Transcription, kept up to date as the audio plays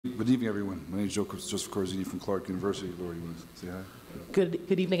Good evening, everyone. My name is Joseph Corzini from Clark University. Laura, you want to say hi?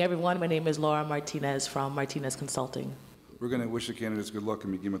 Good evening, everyone. My name is Laura Martinez from Martinez Consulting. We're going to wish the candidates good luck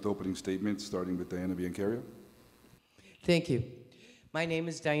and begin with opening statements, starting with Diana Biancaria. Thank you. My name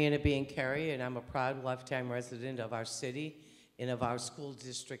is Diana Biancaria, and I'm a proud lifetime resident of our city and of our school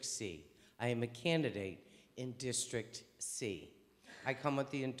District C. I am a candidate in District C. I come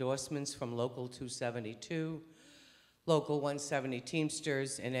with the endorsements from Local 272, Local 170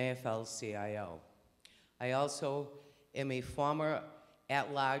 Teamsters, and AFL-CIO. I also am a former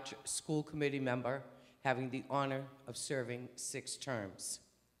at-large school committee member, having the honor of serving 6 terms.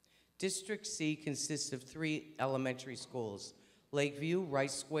 District C consists of 3 elementary schools, Lakeview,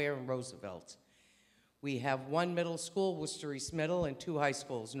 Rice Square, and Roosevelt. We have 1 middle school, Worcester East Middle, and 2 high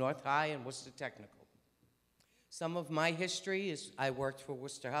schools, North High and Worcester Technical. Some of my history is I worked for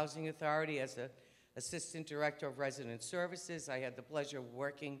Worcester Housing Authority as an Assistant Director of Resident Services. I had the pleasure of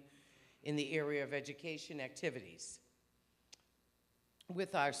working in the area of education activities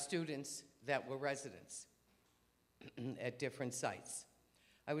with our students that were residents at different sites.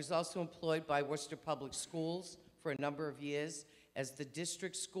 I was also employed by Worcester Public Schools for a number of years as the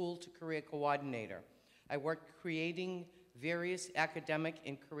District School to Career Coordinator. I worked creating various academic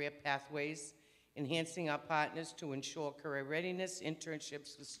and career pathways, enhancing our partners to ensure career readiness,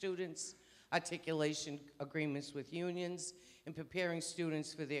 internships with students, articulation agreements with unions, and preparing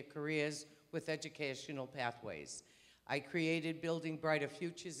students for their careers with educational pathways. I created Building Brighter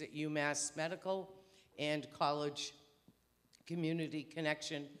Futures at UMass Medical and College Community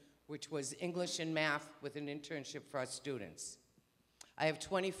Connection, which was English and math with an internship for our students. I have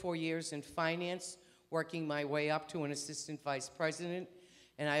 24 years in finance, working my way up to an assistant vice president,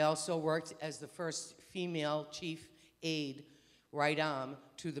 and I also worked as the first female chief aide, right arm,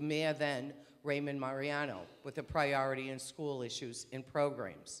 to the mayor then, Raymond Mariano, with a priority in school issues and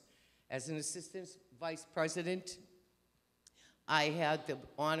programs. As an assistant vice president, I had the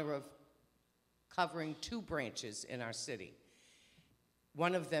honor of covering 2 branches in our city,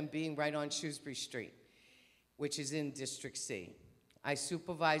 one of them being right on Shrewsbury Street, which is in District C. I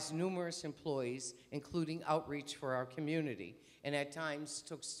supervised numerous employees, including outreach for our community, and at times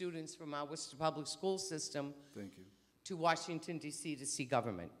took students from our Worcester Public School system to Washington, D.C. to see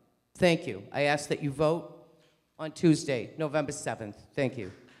government. Thank you. I ask that you vote on Tuesday, November 7th. Thank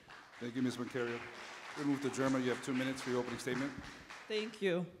you. Thank you, Ms. Biancaria. We'll move to Germa. You have 2 minutes for your opening statement. Thank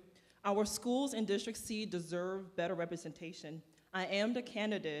you. Our schools in District C deserve better representation. I am the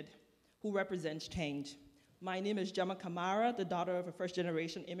candidate who represents change. My name is Gemma Kamara, the daughter of a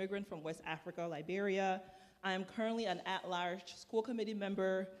first-generation immigrant from West Africa, Liberia. I am currently an at-large school committee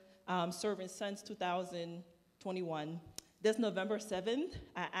member, serving since 2021. This November 7th,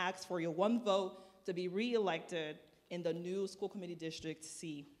 I ask for your 1 vote to be re-elected in the new school committee District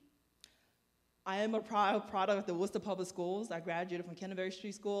C. I am a proud product of the Worcester Public Schools. I graduated from Canterbury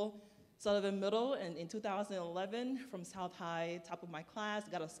Street School, Sullivan Middle, and in 2011 from South High, top of my class,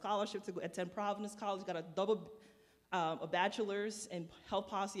 got a scholarship to attend Providence College, got a bachelor's in health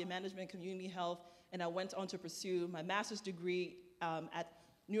policy and management, community health, and I went on to pursue my master's degree at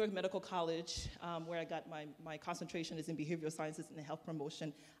New York Medical College, where I got my concentration is in behavioral sciences and health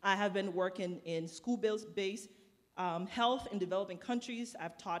promotion. I have been working in school-based health in developing countries.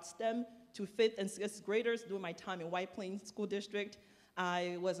 I've taught STEM to 5th and 6th graders during my time in White Plains School District.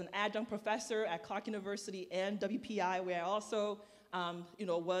 I was an adjunct professor at Clark University and WPI, where I also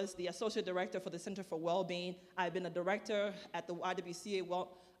was the associate director for the Center for Wellbeing. I've been a director at the YWCA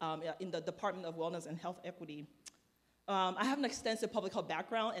in the Department of Wellness and Health Equity. I have an extensive public health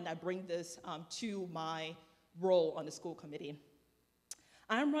background, and I bring this to my role on the school committee.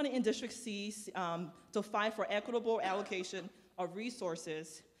 I'm running in District C to fight for equitable allocation of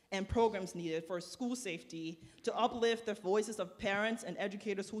resources and programs needed for school safety to uplift the voices of parents and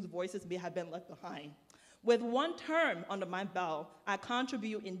educators whose voices may have been left behind. With 1 term under my belt, I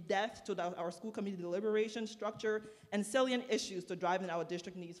contribute in depth to our school committee deliberation structure and salient issues to driving our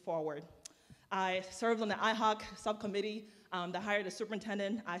district needs forward. I served on the IHOC subcommittee that hired a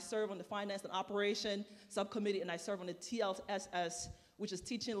superintendent. I serve on the finance and operation subcommittee, and I serve on the TLSS, which is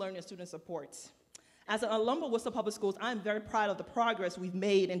teaching, learning, and student supports. As an alum of Worcester Public Schools, I'm very proud of the progress we've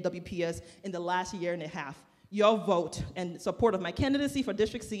made in WPS in the last year and a half. Your vote and support of my candidacy for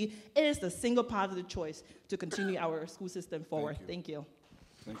District C is the single positive choice to continue our school system forward. Thank you.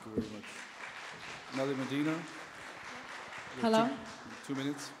 Thank you very much. Nelly Medina. Hello. 2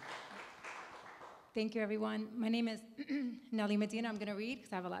 minutes. Thank you, everyone. My name is Nelly Medina. I'm going to read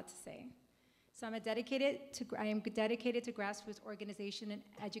because I have a lot to say. So I am dedicated to grassroots organization and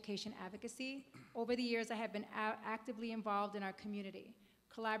education advocacy. Over the years, I have been actively involved in our community,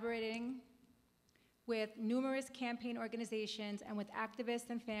 collaborating with numerous campaign organizations and with activists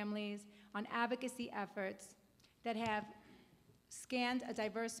and families on advocacy efforts that have scanned a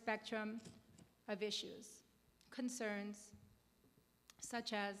diverse spectrum of issues, concerns,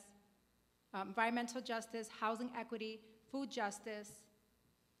 such as environmental justice, housing equity, food justice,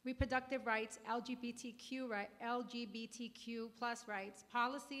 reproductive rights, LGBTQ plus rights,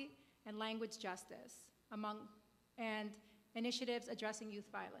 policy, and language justice, and initiatives addressing youth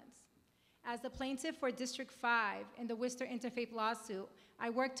violence. As the plaintiff for District 5 in the Worcester Interfaith lawsuit,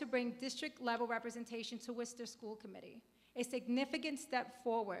 I work to bring district-level representation to Worcester School Committee, a significant step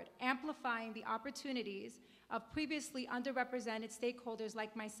forward, amplifying the opportunities of previously underrepresented stakeholders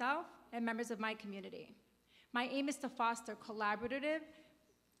like myself and members of my community. My aim is to foster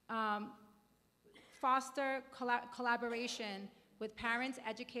collaboration with parents,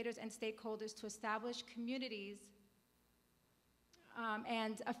 educators, and stakeholders to establish communities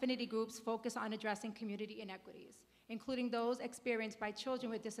and affinity groups focused on addressing community inequities, including those experienced by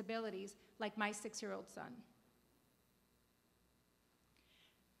children with disabilities like my 6-year-old son.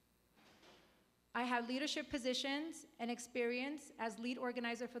 I have leadership positions and experience as lead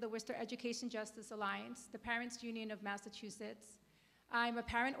organizer for the Worcester Education Justice Alliance, the Parents Union of Massachusetts. I'm a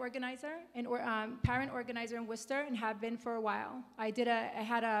parent organizer in Worcester and have been for a while. I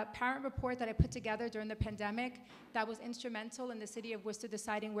had a parent report that I put together during the pandemic that was instrumental in the city of Worcester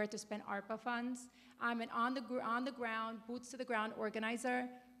deciding where to spend ARPA funds. I'm an on the ground, boots to the ground organizer.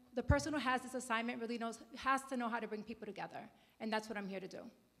 The person who has this assignment really has to know how to bring people together, and that's what I'm here to do.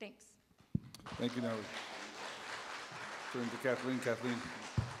 Thanks. Thank you, Nellie. Turn to Kathleen. Kathleen.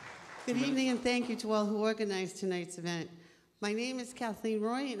 Good evening, and thank you to all who organized tonight's event. My name is Kathleen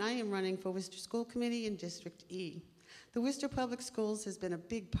Roy, and I am running for Worcester School Committee in District E. The Worcester Public Schools has been a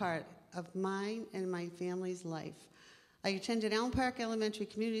big part of mine and my family's life. I attended Elm Park Elementary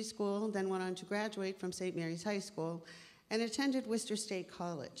Community School, then went on to graduate from St. Mary's High School, and attended Worcester State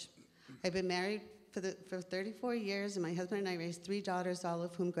College. I've been married for 34 years, and my husband and I raised 3 daughters, all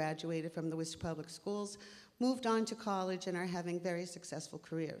of whom graduated from the Worcester Public Schools, moved on to college, and are having very successful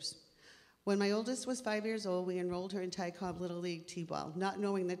careers. When my oldest was 5 years old, we enrolled her in Ty Cobb Little League T-ball, not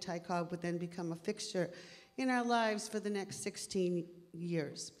knowing that Ty Cobb would then become a fixture in our lives for the next 16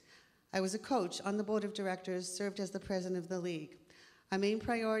 years. I was a coach on the board of directors, served as the president of the league. Our main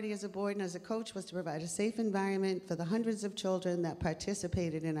priority as a board and as a coach was to provide a safe environment for the hundreds of children that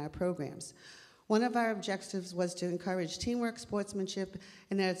participated in our programs. One of our objectives was to encourage teamwork, sportsmanship,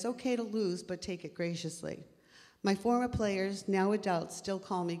 and that it's okay to lose, but take it graciously. My former players, now adults, still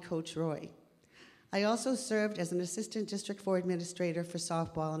call me Coach Roy. I also served as an assistant District 4 administrator for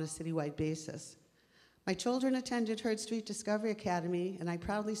softball on a citywide basis. My children attended Hurd Street Discovery Academy, and I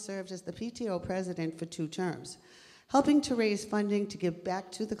proudly served as the PTO president for 2 terms, helping to raise funding to give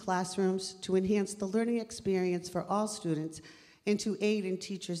back to the classrooms, to enhance the learning experience for all students, and to aid in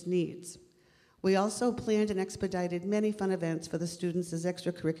teachers' needs. We also planned and expedited many fun events for the students as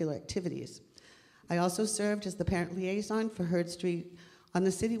extracurricular activities. I also served as the parent liaison for Hurd Street on the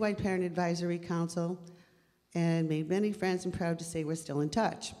Citywide Parent Advisory Council and made many friends, and proud to say we're still in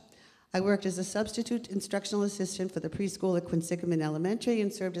touch. I worked as a substitute instructional assistant for the preschool at Quinsigamon Elementary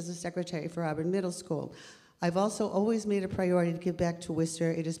and served as a secretary for Auburn Middle School. I've also always made a priority to give back to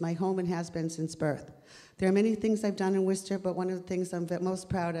Worcester. It is my home and has been since birth. There are many things I've done in Worcester, but one of the things I'm most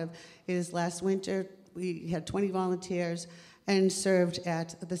proud of is last winter we had 20 volunteers and served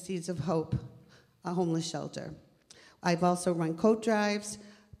at the Seeds of Hope, a homeless shelter. I've also run coat drives,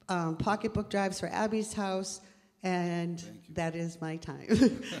 pocketbook drives for Abby's house, and that is my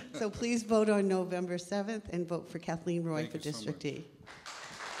time. So please vote on November 7th and vote for Kathleen Roy for District E.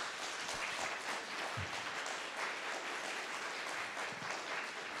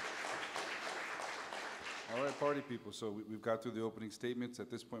 All right, party people, so we've got through the opening statements. At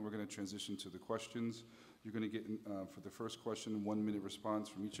this point, we're going to transition to the questions. You're going to get, for the first question, 1-minute response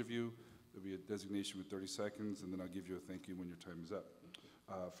from each of you. There'll be a designation with 30 seconds, and then I'll give you a thank you when your time is up.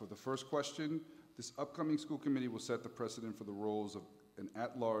 For the first question, this upcoming school committee will set the precedent for the roles of an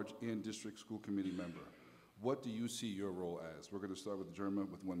at-large and district school committee member. What do you see your role as? We're going to start with Jerma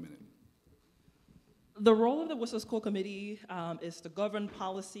with 1 minute. The role of the Worcester School Committee is to govern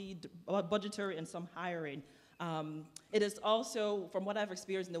policy, budgetary, and some hiring. It is also, from what I've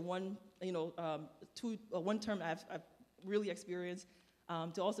experienced in the one term I've really experienced,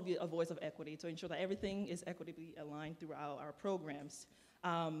 to also be a voice of equity, to ensure that everything is equitably aligned throughout our programs.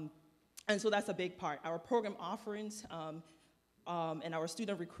 And so that's a big part. Our program offerings and our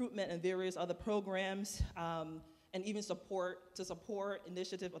student recruitment and various other programs, and even support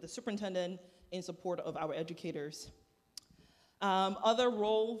initiative of the superintendent in support of our educators. Other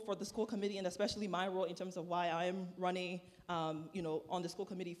role for the school committee, and especially my role in terms of why I'm running, on the school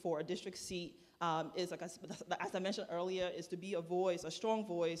committee for a district seat, is, like as I mentioned earlier, is to be a voice, a strong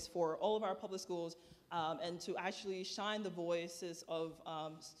voice for all of our public schools, and to actually shine the voices of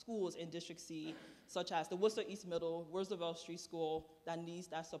schools in District C, such as the Worcester East Middle, Roosevelt Street School, that needs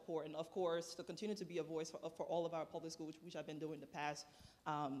that support, and of course, to continue to be a voice for all of our public schools, which I've been doing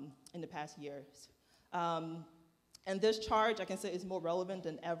in the past years. And this charge, I can say, is more relevant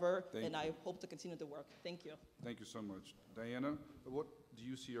than ever, and I hope to continue to work. Thank you. Thank you so much. Diana, what do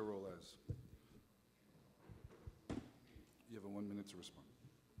you see your role as? You have 1 minute to respond.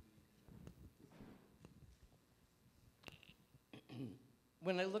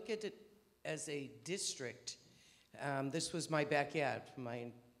 When I look at it as a district, this was my backyard for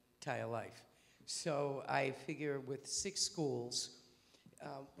my entire life. So I figure with 6 schools,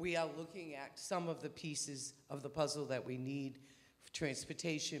 we are looking at some of the pieces of the puzzle that we need: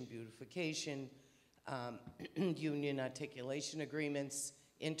 transportation, beautification, union articulation agreements,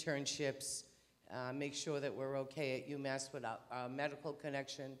 internships, make sure that we're okay at UMass with our medical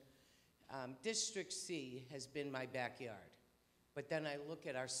connection. District C has been my backyard, but then I look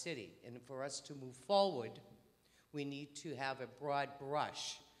at our city, and for us to move forward, we need to have a broad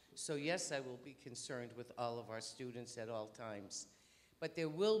brush. So yes, I will be concerned with all of our students at all times, but there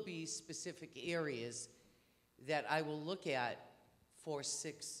will be specific areas that I will look at for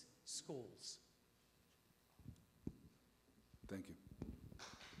 6 schools. Thank you.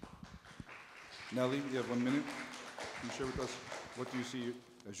 Nellie, you have 1 minute. Can you share with us what do you see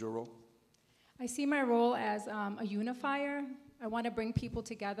as your role? I see my role as a unifier. I want to bring people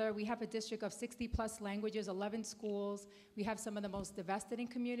together. We have a district of 60+ languages, 11 schools. We have some of the most devastating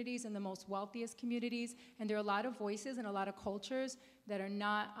communities and the most wealthiest communities, and there are a lot of voices and a lot of cultures that are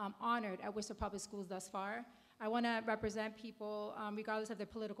not honored at Worcester Public Schools thus far. I want to represent people regardless of their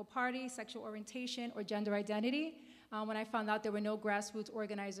political party, sexual orientation, or gender identity. When I found out there were no grassroots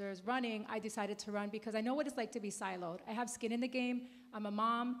organizers running, I decided to run because I know what it's like to be siloed. I have skin in the game. I'm a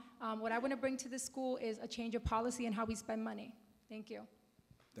mom. What I want to bring to this school is a change of policy and how we spend money. Thank you.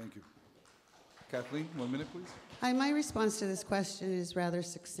 Thank you. Kathleen, 1 minute, please. My response to this question is rather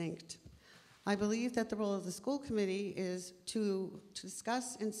succinct. I believe that the role of the school committee is to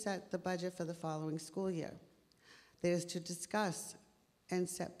discuss and set the budget for the following school year. That is to discuss and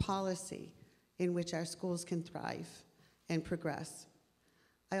set policy in which our schools can thrive and progress.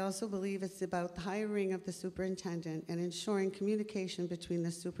 I also believe it's about the hiring of the superintendent and ensuring communication between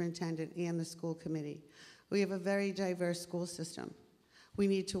the superintendent and the school committee. We have a very diverse school system. We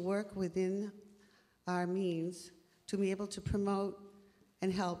need to work within our means to be able to promote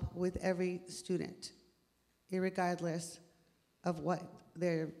and help with every student, irregardless of what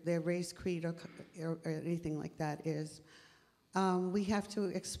their race, creed, or anything like that is. We have to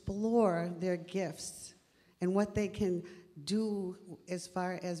explore their gifts and what they can do as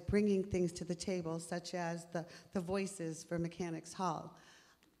far as bringing things to the table, such as the voices for Mechanics Hall.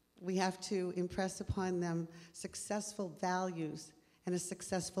 We have to impress upon them successful values, and a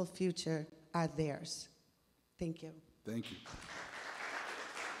successful future are theirs. Thank you. Thank you.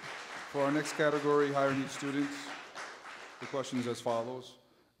 For our next category, higher needs students, the question is as follows.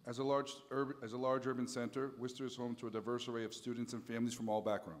 As a large urban center, Worcester is home to a diverse array of students and families from all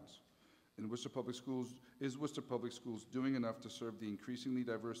backgrounds. Is Worcester Public Schools doing enough to serve the increasingly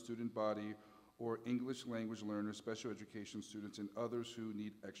diverse student body or English language learners, special education students, and others who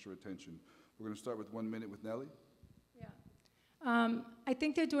need extra attention? We're going to start with 1 minute with Nellie. Yeah. I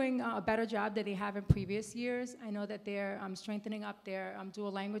think they're doing a better job than they have in previous years. I know that they're strengthening up their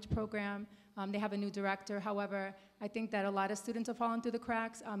dual language program. They have a new director. However, I think that a lot of students have fallen through the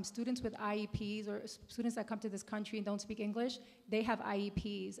cracks. Students with IEPs or students that come to this country and don't speak English, they have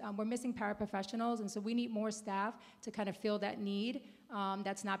IEPs. We're missing paraprofessionals, and so we need more staff to kind of fill that need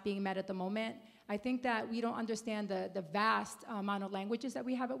that's not being met at the moment. I think that we don't understand the vast amount of languages that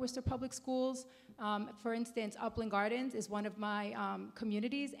we have at Worcester Public Schools. For instance, Upland Gardens is one of my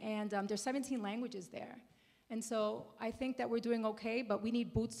communities, and there's 17 languages there. And so I think that we're doing okay, but we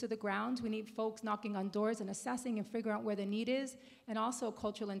need boots to the ground. We need folks knocking on doors and assessing and figuring out where the need is, and also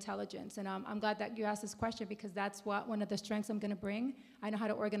cultural intelligence. And I'm glad that you asked this question because that's one of the strengths I'm gonna bring. I know how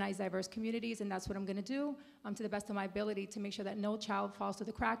to organize diverse communities, and that's what I'm gonna do to the best of my ability to make sure that no child falls through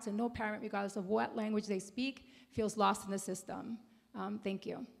the cracks and no parent, regardless of what language they speak, feels lost in the system. Thank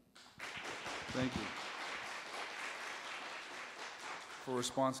you. Thank you. For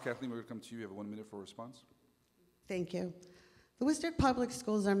response, Kathleen, we're gonna come to you. You have 1 minute for a response. Thank you. The Worcester Public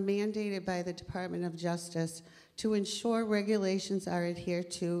Schools are mandated by the Department of Justice to ensure regulations are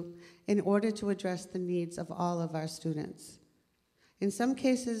adhered to in order to address the needs of all of our students. In some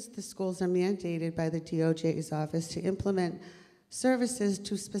cases, the schools are mandated by the DOJ's office to implement services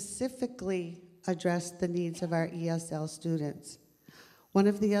to specifically address the needs of our ESL students. One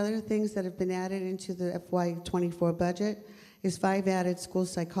of the other things that have been added into the FY24 budget is 5 added school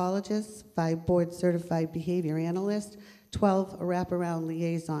psychologists, 5 board-certified behavior analysts, 12 wraparound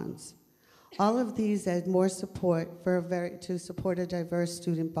liaisons. All of these add more support to support a diverse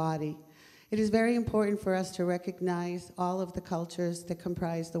student body. It is very important for us to recognize all of the cultures that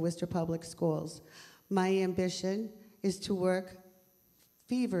comprise the Worcester Public Schools. My ambition is to work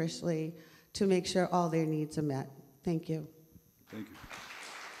feverishly to make sure all their needs are met. Thank you. Thank you.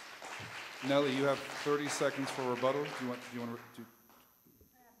 Nellie, you have 30 seconds for rebuttal. Do you want to?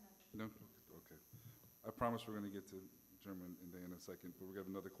 No? Okay. I promise we're going to get to German and Diana in a second, but we have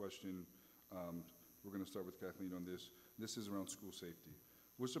another question. We're going to start with Kathleen on this. This is around school safety.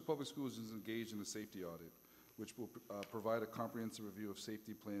 Worcester Public Schools is engaged in a safety audit, which will provide a comprehensive review of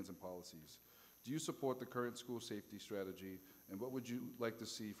safety plans and policies. Do you support the current school safety strategy, and what would you like to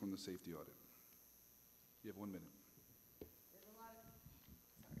see from the safety audit? You have 1 minute.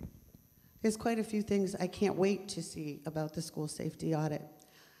 There's quite a few things I can't wait to see about the school safety audit.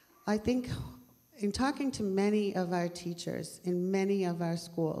 I think in talking to many of our teachers in many of our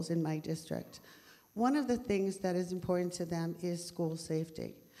schools in my district, one of the things that is important to them is school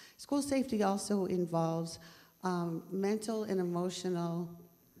safety. School safety also involves mental and emotional,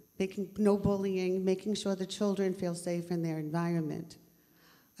 no bullying, making sure the children feel safe in their environment.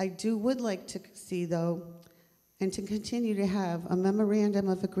 I would like to see, though, and to continue to have a memorandum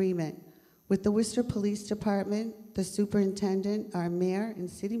of agreement with the Worcester Police Department, the superintendent, our mayor, and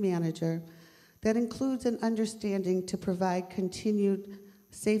city manager that includes an understanding to provide continued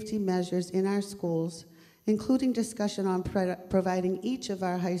safety measures in our schools, including discussion on providing each of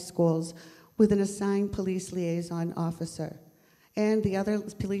our high schools with an assigned police liaison officer. And the other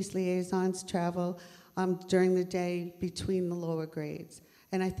police liaisons travel during the day between the lower grades.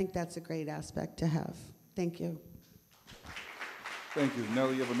 And I think that's a great aspect to have. Thank you. Thank you.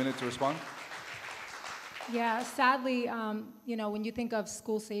 Nellie, you have a minute to respond. Yeah, sadly, when you think of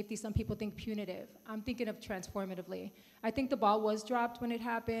school safety, some people think punitive. I'm thinking of transformatively. I think the ball was dropped when it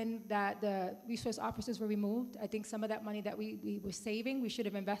happened, that the resource officers were removed. I think some of that money that we were saving, we should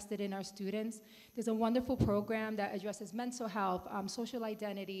have invested in our students. There's a wonderful program that addresses mental health, social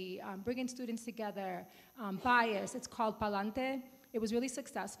identity, bringing students together, bias. It's called Palante. It was really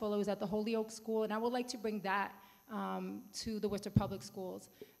successful. It was at the Holyoke School, and I would like to bring that to the Worcester Public Schools.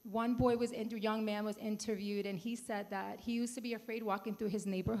 One young man was interviewed, and he said that he used to be afraid walking through his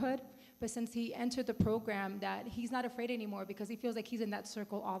neighborhood, but since he entered the program, that he's not afraid anymore because he feels like he's in that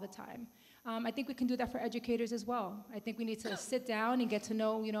circle all the time. I think we can do that for educators as well. I think we need to sit down and get to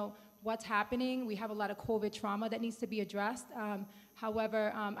know, what's happening. We have a lot of COVID trauma that needs to be addressed.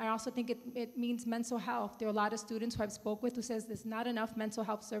 However, I also think it means mental health. There are a lot of students who I've spoke with who says there's not enough mental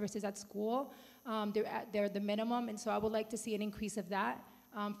health services at school. They're the minimum, and so I would like to see an increase of that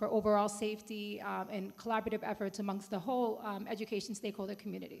for overall safety and collaborative efforts amongst the whole education stakeholder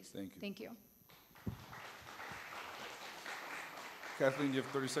communities. Thank you. Thank you. Kathleen, you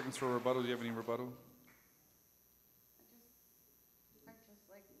have 30 seconds for a rebuttal. Do you have any rebuttal?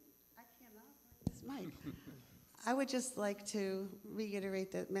 I would just like to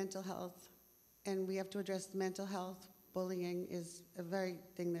reiterate that mental health, and we have to address mental health. Bullying is a very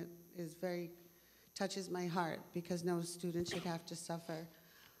thing that touches my heart because no student should have to suffer.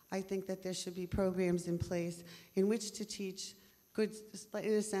 I think that there should be programs in place in which to teach good,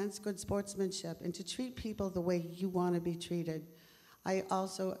 in a sense, good sportsmanship and to treat people the way you want to be treated. I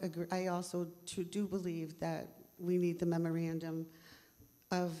also do believe that we need the memorandum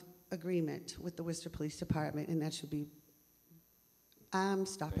of agreement with the Worcester Police Department, and that should be, I'm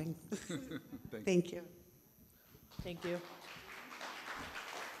stopping. Thank you. Thank you.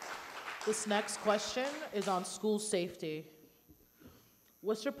 This next question is on school safety.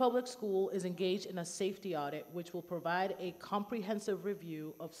 Worcester Public School is engaged in a safety audit which will provide a comprehensive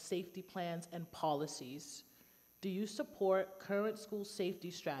review of safety plans and policies. Do you support current school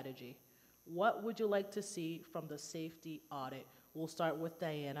safety strategy? What would you like to see from the safety audit? We'll start with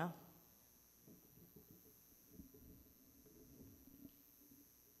Diana.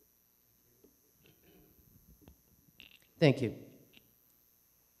 Thank you.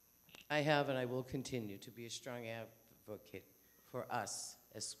 I have and I will continue to be a strong advocate for us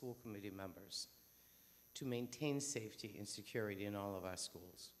as school committee members to maintain safety and security in all of our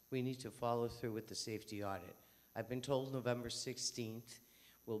schools. We need to follow through with the safety audit. I've been told November 16th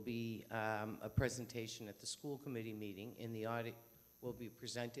will be a presentation at the school committee meeting, and the audit will be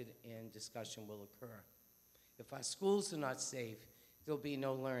presented and discussion will occur. If our schools are not safe, there'll be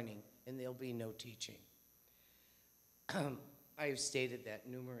no learning, and there'll be no teaching. I have stated that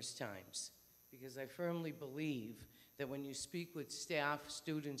numerous times because I firmly believe that when you speak with staff,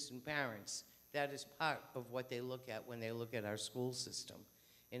 students, and parents, that is part of what they look at when they look at our school system.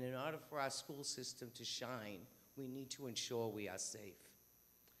 And in order for our school system to shine, we need to ensure we are safe.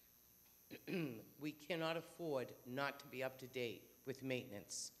 We cannot afford not to be up to date with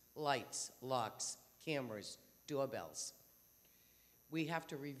maintenance, lights, locks, cameras, doorbells. We have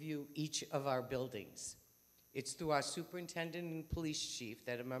to review each of our buildings. It's through our superintendent and police chief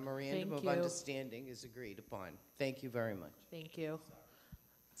that a memorandum Thank of you. understanding is agreed upon. Thank you very much. Thank you.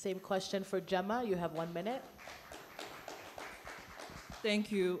 Same question for Gemma. You have 1 minute.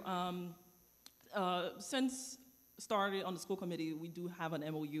 Thank you. Since started on the school committee, we do have an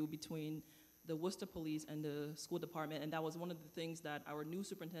MOU between the Worcester Police and the school department, and that was one of the things that our new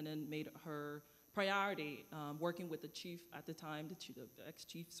superintendent made her priority, working with the chief at the time, the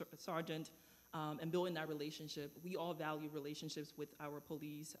ex-chief sergeant, and building that relationship. We all value relationships with our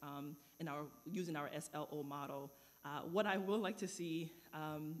police and using our SLO model. What I would like to see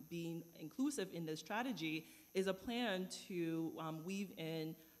being inclusive in this strategy is a plan to weave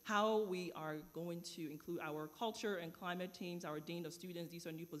in how we are going to include our culture and climate teams, our dean of students. These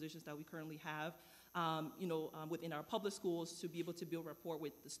are new positions that we currently have, within our public schools to be able to build rapport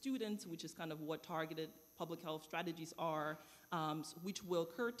with the students, which is kind of what targeted public health strategies are, which will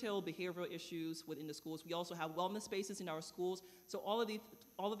curtail behavioral issues within the schools. We also have wellness spaces in our schools. So all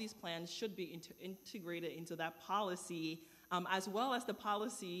of these plans should be integrated into that policy, as well as the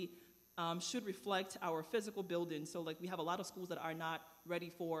policy should reflect our physical buildings. So like we have a lot of schools that are not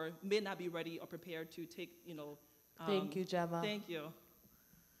ready may not be ready or prepared to take, Thank you, Gemma. Thank you.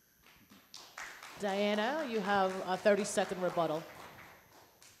 Diana, you have a 30-second rebuttal.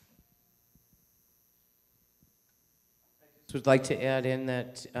 Would like to add in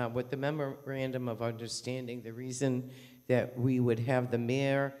that with the memorandum of understanding, the reason that we would have the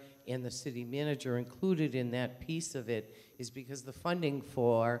mayor and the city manager included in that piece of it is because the funding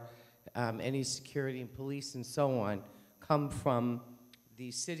for any security and police and so on come from the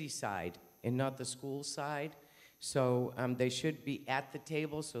city side and not the school side. So they should be at the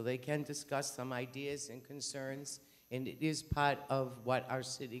table so they can discuss some ideas and concerns, and it is part of what our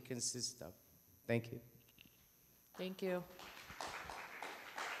city consists of. Thank you. Thank you.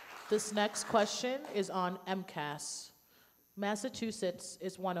 This next question is on MCAS. Massachusetts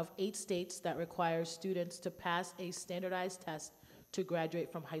is one of 8 states that requires students to pass a standardized test to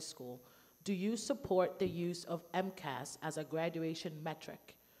graduate from high school. Do you support the use of MCAS as a graduation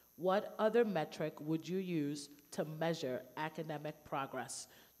metric? What other metric would you use to measure academic progress?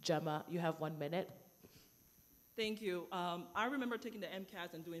 Gemma, you have 1 minute. Thank you. I remember taking the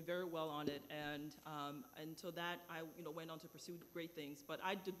MCAS and doing very well on it, and so that I went on to pursue great things. But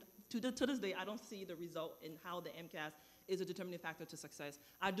to this day, I don't see the result in how the MCAS is a determining factor to success.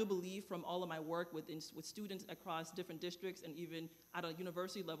 I do believe from all of my work with students across different districts and even at a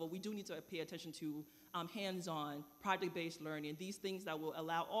university level, we do need to pay attention to hands-on, project-based learning, these things that will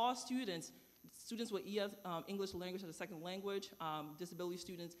allow all students with ES, English language as a second language, disability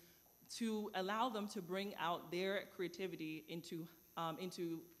students, to allow them to bring out their creativity into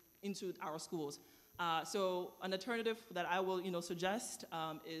our schools. So an alternative that I will suggest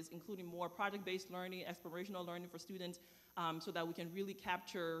is including more project-based learning, explorational learning for students, so that we can really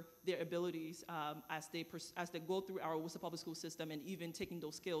capture their abilities as they go through our Worcester Public School system, and even taking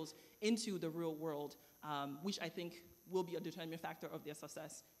those skills into the real world, which I think will be a determining factor of their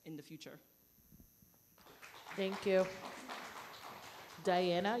success in the future. Thank you.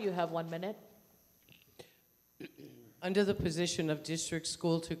 Diana, you have 1 minute. Under the position of District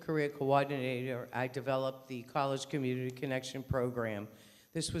School to Career Coordinator, I developed the College Community Connection Program.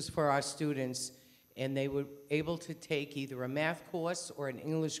 This was for our students, and they were able to take either a math course or an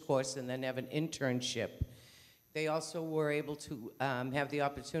English course and then have an internship. They also were able to have the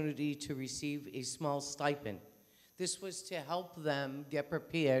opportunity to receive a small stipend. This was to help them get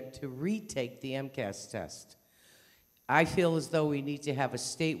prepared to retake the MCAS test. I feel as though we need to have a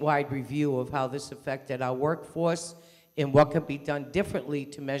statewide review of how this affected our workforce and what can be done differently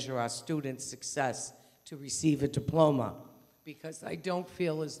to measure our students' success to receive a diploma. Because I don't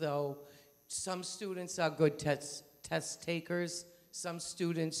feel as though some students are good test takers, some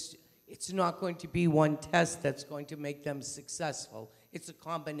students, it's not going to be one test that's going to make them successful. It's a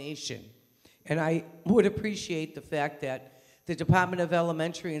combination. And I would appreciate the fact that the Department of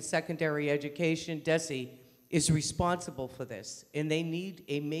Elementary and Secondary Education, DESE, is responsible for this, and they need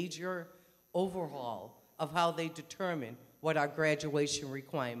a major overhaul of how they determine what our graduation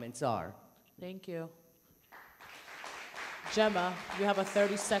requirements are. Thank you. Gemma, you have a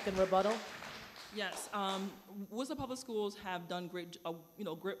 30-second rebuttal. Yes, Worcester Public Schools have done great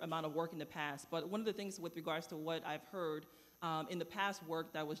amount of work in the past, but one of the things with regards to what I've heard in the past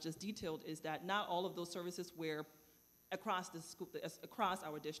work that was just detailed is that not all of those services were across the school, across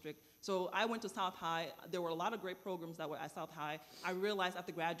our district. So I went to South High. There were a lot of great programs that were at South High. I realized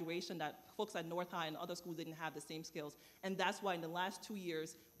after graduation that folks at North High and other schools didn't have the same skills. And that's why in the last 2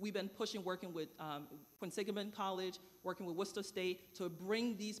 years, we've been pushing, working with Quinsigamond College, working with Worcester State to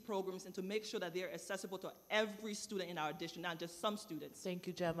bring these programs and to make sure that they're accessible to every student in our district, not just some students. Thank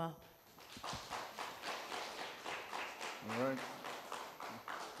you, Gemma. All right.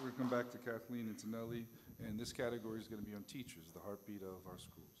 We're going to come back to Kathleen and to Nellie, and this category is going to be on teachers, the heartbeat of our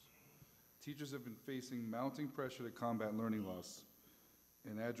schools. Teachers have been facing mounting pressure to combat learning loss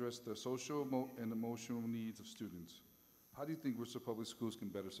and address the social and emotional needs of students. How do you think Worcester Public Schools can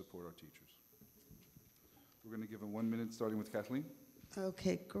better support our teachers? We're going to give them 1 minute, starting with Kathleen.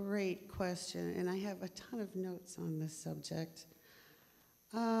 Okay, great question, and I have a ton of notes on this subject.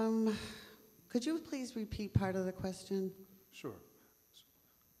 Could you please repeat part of the question? Sure.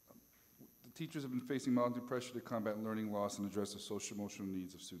 The teachers have been facing mounting pressure to combat learning loss and address the social emotional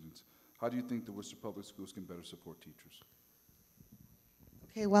needs of students. How do you think the Worcester Public Schools can better support teachers?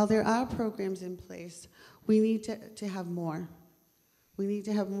 Okay, while there are programs in place, we need to have more. We need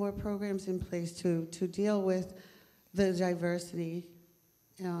to have more programs in place to deal with the diversity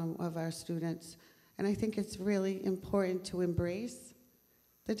of our students. And I think it's really important to embrace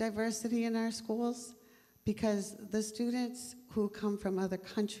the diversity in our schools, because the students who come from other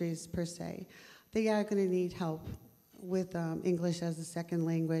countries, per se, they are going to need help with English as a second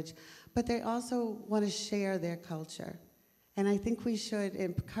language, but they also want to share their culture. And I think we should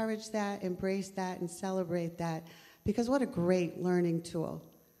encourage that, embrace that, and celebrate that, because what a great learning tool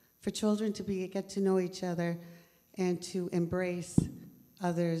for children to get to know each other and to embrace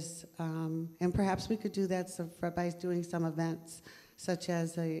others. And perhaps we could do that by doing some events, such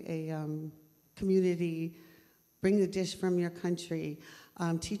as a community, bring the dish from your country,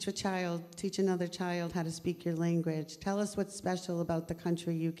 teach another child how to speak your language, tell us what's special about the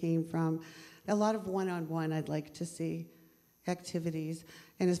country you came from. A lot of one-on-one I'd like to see activities.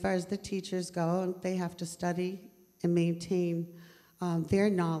 And as far as the teachers go, they have to study and maintain their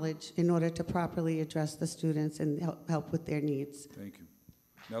knowledge in order to properly address the students and help with their needs. Thank you.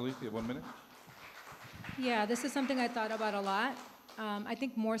 Nellie, you have 1 minute. Yeah, this is something I thought about a lot. I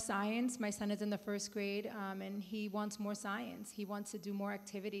think more science. My son is in the first grade, and he wants more science. He wants to do more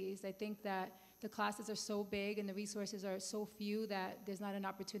activities. I think that the classes are so big and the resources are so few that there's not an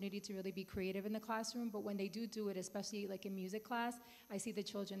opportunity to really be creative in the classroom. But when they do it, especially like in music class, I see the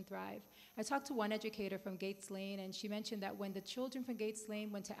children thrive. I talked to one educator from Gates Lane, and she mentioned that when the children from Gates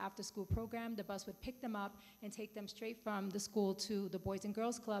Lane went to after-school program, the bus would pick them up and take them straight from the school to the Boys and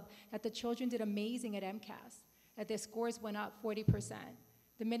Girls Club, that the children did amazing at MCAS, that their scores went up 40%.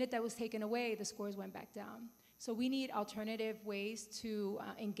 The minute that was taken away, the scores went back down. So we need alternative ways to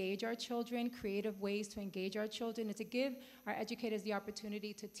engage our children, creative ways to engage our children, and to give our educators the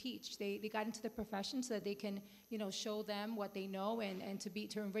opportunity to teach. They got into the profession so that they can, show them what they know and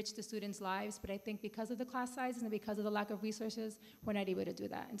to enrich the students' lives. But I think because of the class sizes and because of the lack of resources, we're not able to do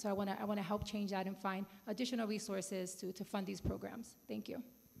that. And so I want to help change that and find additional resources to fund these programs. Thank you.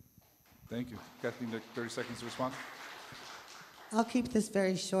 Thank you. Kathleen, 30 seconds to respond. I'll keep this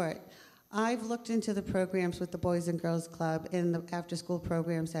very short. I've looked into the programs with the Boys and Girls Club and the after-school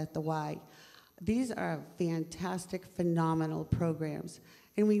programs at the Y. These are fantastic, phenomenal programs,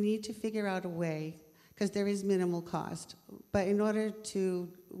 and we need to figure out a way, because there is minimal cost, but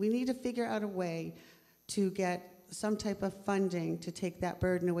we need to figure out a way to get some type of funding to take that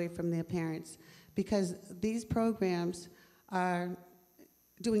burden away from their parents, because these programs are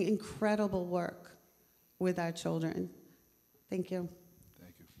doing incredible work with our children. Thank you.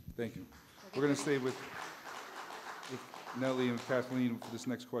 Thank you. Thank you. We're going to stay with Nellie and Kathleen for this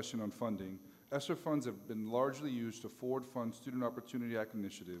next question on funding. ESSER funds have been largely used to forward fund Student Opportunity Act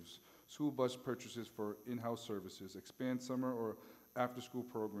initiatives, school bus purchases for in-house services, expand summer or after-school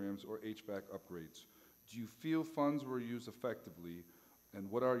programs, or HVAC upgrades. Do you feel funds were used effectively,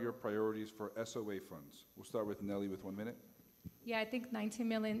 and what are your priorities for SOA funds? We'll start with Nellie with 1 minute. Yeah, I think 19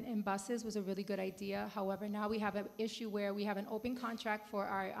 million in buses was a really good idea. However, now we have an issue where we have an open contract for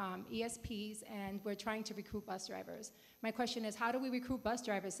our ESPs, and we're trying to recruit bus drivers. My question is, how do we recruit bus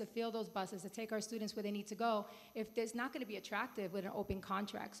drivers to fill those buses, to take our students where they need to go, if there's not going to be attractive with an open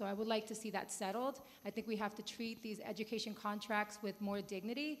contract? So I would like to see that settled. I think we have to treat these education contracts with more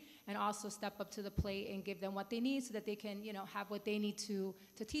dignity and also step up to the plate and give them what they need so that they can, have what they need to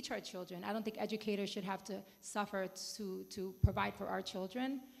teach our children. I don't think educators should have to suffer to provide for our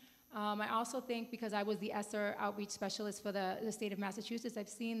children. I also think, because I was the ESSER outreach specialist for the state of Massachusetts, I've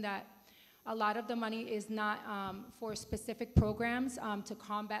seen that a lot of the money is not for specific programs to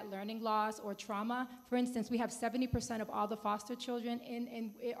combat learning loss or trauma. For instance, we have 70% of all the foster children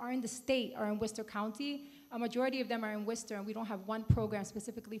are in the state, are in Worcester County. A majority of them are in Worcester, and we don't have one program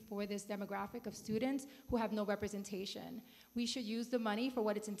specifically for this demographic of students who have no representation. We should use the money for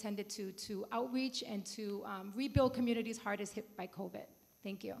what it's intended to outreach and to rebuild communities hardest hit by COVID.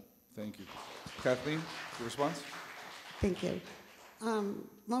 Thank you. Thank you. Kathleen, your response? Thank you.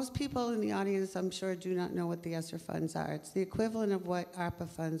 Most people in the audience, I'm sure, do not know what the ESSER funds are. It's the equivalent of what ARPA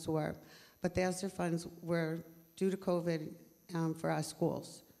funds were, but the ESSER funds were due to COVID for our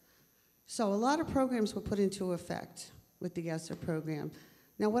schools. So a lot of programs were put into effect with the ESSER program.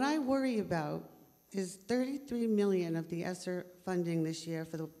 Now, what I worry about is 33 million of the ESSER funding this year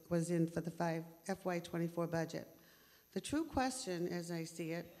was in for the FY24 budget. The true question, as I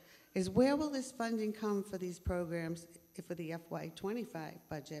see it, is where will this funding come for these programs for the FY25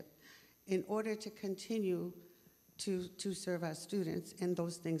 budget in order to continue to serve our students and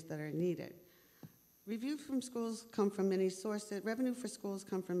those things that are needed. Revenue from schools come from many sources.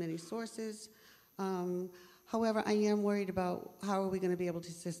 However, I am worried about how are we going to be able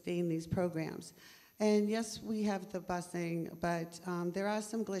to sustain these programs. And yes, we have the busing, but there are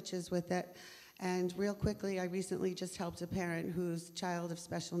some glitches with it. And real quickly, I recently just helped a parent whose child of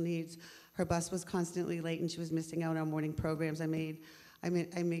special needs, her bus was constantly late and she was missing out on morning programs. I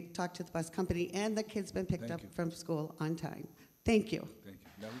talked to the bus company, and the kid's been picked up from school on time. Thank you. Thank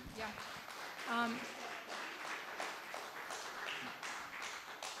you. Nellie?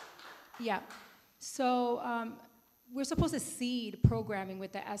 Yeah. So we're supposed to seed programming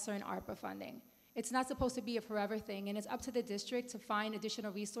with the ESSER and ARPA funding. It's not supposed to be a forever thing, and it's up to the district to find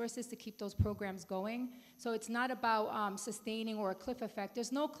additional resources to keep those programs going. So it's not about sustaining or a cliff effect.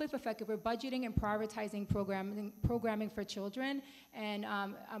 There's no cliff effect if we're budgeting and prioritizing programming for children and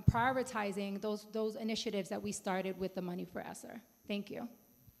prioritizing those initiatives that we started with the money for ESSER. Thank you.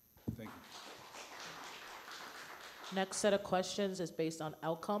 Thank you. Next set of questions is based on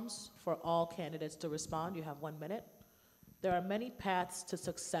outcomes for all candidates to respond. You have 1 minute. There are many paths to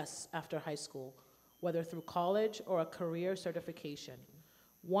success after high school, whether through college or a career certification.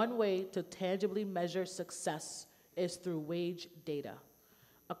 One way to tangibly measure success is through wage data.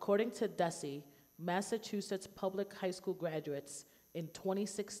 According to DESE, Massachusetts public high school graduates in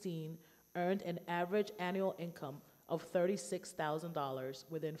 2016 earned an average annual income of $36,000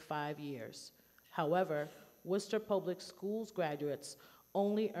 within 5 years. However, Worcester Public Schools graduates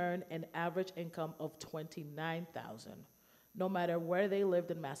only earn an average income of $29,000, no matter where they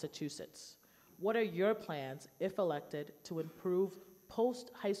lived in Massachusetts. What are your plans, if elected, to improve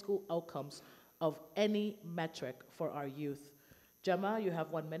post-high school outcomes of any metric for our youth? Gemma, you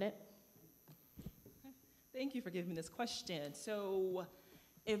have 1 minute. Thank you for giving me this question. So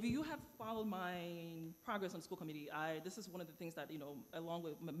if you have followed my progress on the school committee, this is one of the things that, along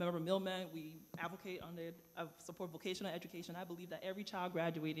with Member Millman, we advocate on it, support vocational education. I believe that every child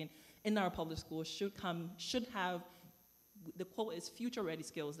graduating in our public schools should have, the quote is future ready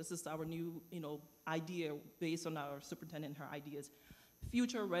skills. This is our new, idea based on our superintendent and her ideas.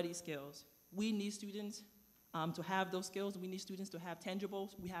 Future ready skills. We need students to have those skills. We need students to have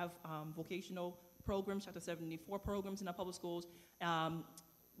tangibles. We have vocational programs, Chapter 74 programs in our public schools.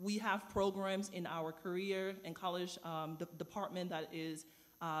 We have programs in our career and college department that is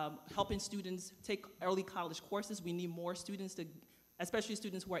helping students take early college courses. We need more students especially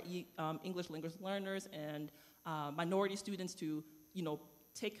students who are English language learners and minority students to,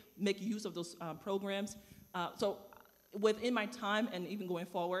 make use of those programs. So within my time and even going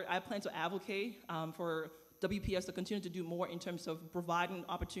forward, I plan to advocate for WPS to continue to do more in terms of providing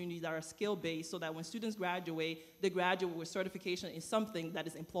opportunities that are skill-based so that when students graduate, they graduate with certification in something that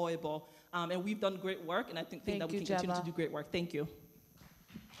is employable. And we've done great work, and I think that we can continue to do great work. Thank you.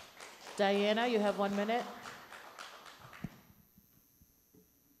 Diana, you have 1 minute.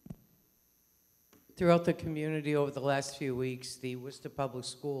 Throughout the community over the last few weeks, the Worcester Public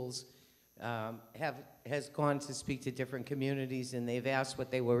Schools has gone to speak to different communities, and they've asked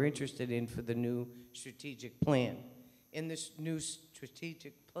what they were interested in for the new strategic plan. In this new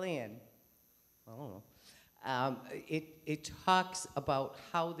strategic plan, I don't know, it talks about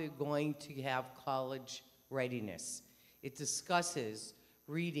how they're going to have college readiness. It discusses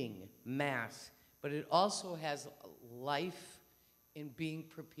reading, math, but it also has life in being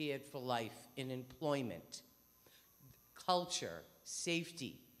prepared for life in employment, culture,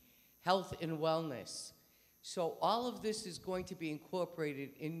 safety, health and wellness. So all of this is going to be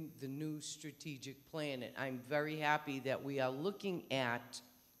incorporated in the new strategic plan, and I'm very happy that we are looking at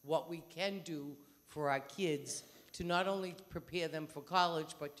what we can do for our kids to not only prepare them for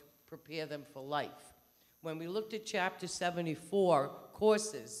college, but to prepare them for life. When we looked at Chapter 74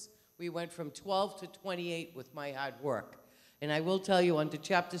 courses, we went from 12 to 28 with my hard work. And I will tell you, under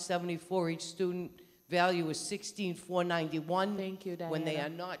Chapter 74, each student value is $16,491. Thank you, Diana. When they are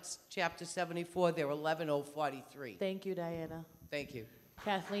not Chapter 74, they're $11,043. Thank you, Diana. Thank you.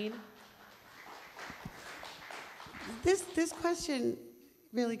 Kathleen? This question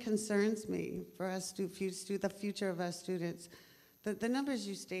really concerns me for us, the future of our students. The numbers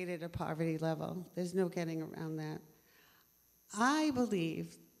you stated are poverty level. There's no getting around that. I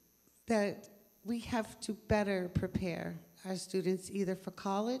believe that we have to better prepare our students either for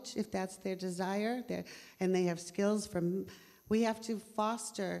college, if that's their desire, and they have skills from, we have to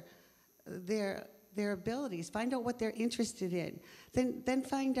foster their abilities, find out what they're interested in, then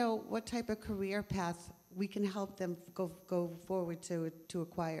find out what type of career path we can help them go forward to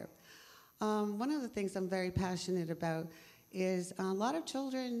acquire. One of the things I'm very passionate about is a lot of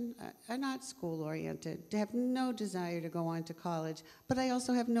children are not school-oriented. They have no desire to go on to college, but I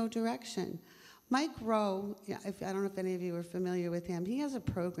also have no direction. Mike Rowe, I don't know if any of you are familiar with him, he has a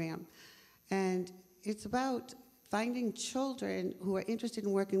program, and it's about finding children who are interested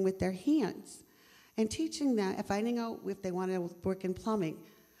in working with their hands and teaching them, finding out if they want to work in plumbing.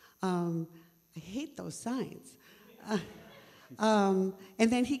 I hate those signs. And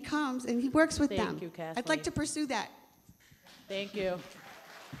then he comes and he works with them. Thank you, Kathleen. I'd like to pursue that. Thank you.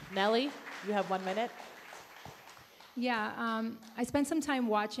 Nellie, you have 1 minute. Yeah, I spent some time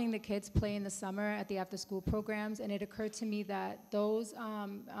watching the kids play in the summer at the after-school programs, and it occurred to me that those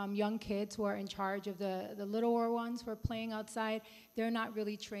young kids who are in charge of the littler ones who are playing outside, they're not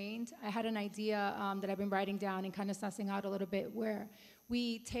really trained. I had an idea that I've been writing down and kind of sussing out a little bit, where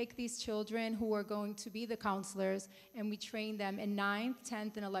we take these children who are going to be the counselors and we train them in 9th,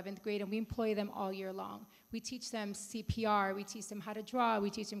 10th, and 11th grade, and we employ them all year long. We teach them CPR, we teach them how to draw, we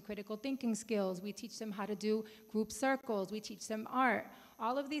teach them critical thinking skills, we teach them how to do group circles, we teach them art.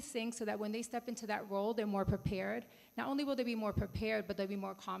 All of these things so that when they step into that role, they're more prepared. Not only will they be more prepared, but they'll be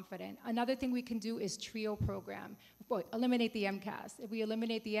more confident. Another thing we can do is TRIO program. Well, eliminate the MCAS. If we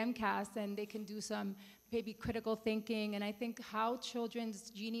eliminate the MCAS, then they can do some maybe critical thinking, and I think how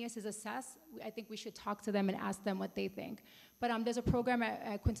children's genius is assessed, I think we should talk to them and ask them what they think. But there's a program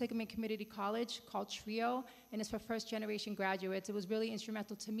at Quinsigamond Community College called TRIO, and it's for first-generation graduates. It was really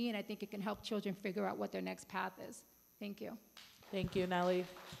instrumental to me, and I think it can help children figure out what their next path is. Thank you. Thank you, Nellie.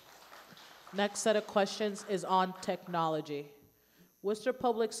 Next set of questions is on technology. Worcester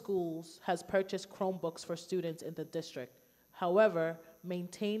Public Schools has purchased Chromebooks for students in the district. However,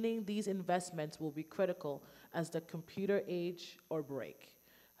 maintaining these investments will be critical as the computer age or break.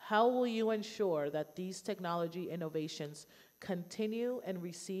 How will you ensure that these technology innovations continue and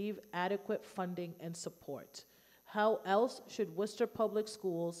receive adequate funding and support? How else should Worcester Public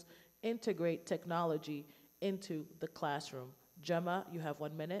Schools integrate technology into the classroom? Gemma, you have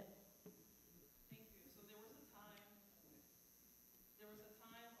 1 minute. Thank you. So there was a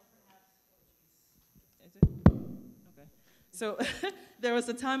time, or perhaps, So there was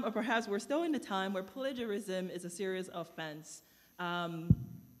a time, or perhaps we're still in the time, where plagiarism is a serious offense.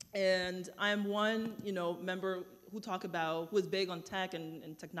 And I'm one, member who is big on tech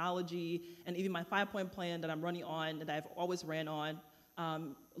and technology, and even my 5-point plan that I'm running on, that I've always ran on,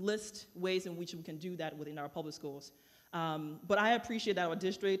 list ways in which we can do that within our public schools. But I appreciate that our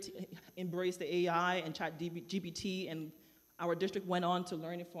district embraced the AI and ChatGPT, and our district went on to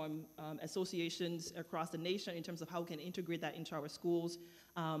learn from associations across the nation in terms of how we can integrate that into our schools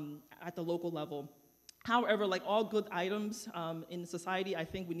at the local level. However, like all good items in society, I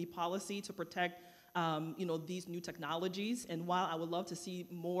think we need policy to protect these new technologies. And while I would love to see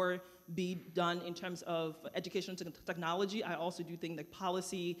more be done in terms of education technology, I also do think that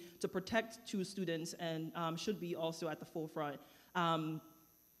policy to protect students and should be also at the forefront.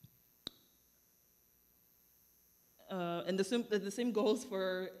 And the same goes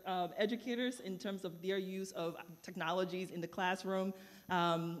for educators in terms of their use of technologies in the classroom,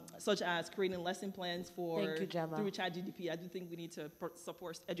 such as creating lesson plans through ChatGPT. I do think we need to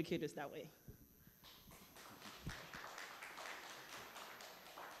support educators that way.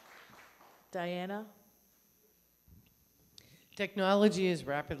 Diana? Technology is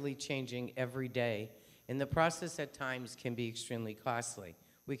rapidly changing every day, and the process at times can be extremely costly.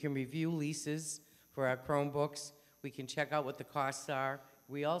 We can review leases for our Chromebooks. We can check out what the costs are.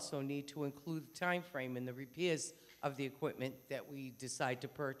 We also need to include the time frame in the repairs of the equipment that we decide to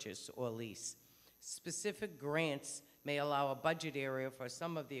purchase or lease. Specific grants may allow a budget area for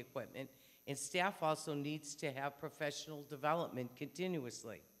some of the equipment, and staff also needs to have professional development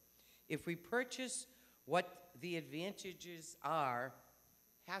continuously. If we purchase, what the advantages are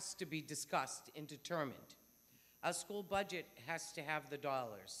has to be discussed and determined. Our school budget has to have the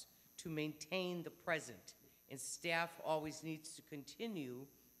dollars to maintain the present, and staff always needs to continue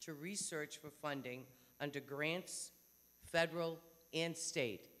to research for funding under grants, federal and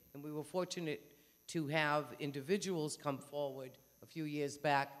state. And we were fortunate to have individuals come forward a few years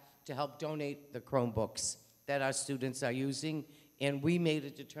back to help donate the Chromebooks that our students are using, and we made a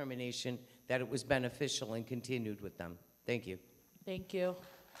determination that it was beneficial and continued with them. Thank you. Thank you.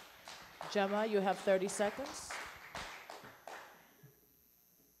 Gemma, you have 30 seconds.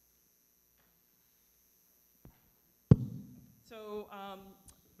 So,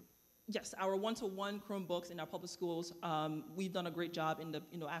 yes, our one-to-one Chromebooks in our public schools, we've done a great job in the,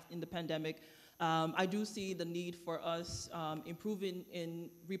 in the pandemic. I do see the need for us improving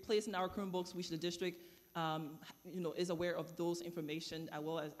in replacing our Chromebooks, which the district, is aware of those information,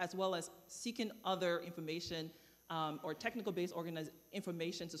 as well as seeking other information or technical-based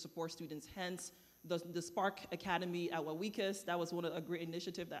information to support students. Hence, the Spark Academy at Wawikis, that was one of a great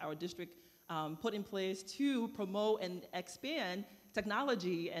initiative that our district put in place to promote and expand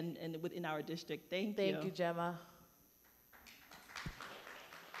technology and within our district. Thank you. Thank you, Gemma.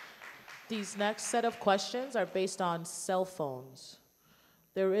 These next set of questions are based on cell phones.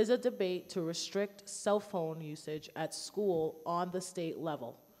 There is a debate to restrict cell phone usage at school on the state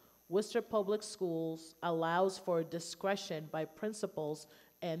level. Worcester Public Schools allows for discretion by principals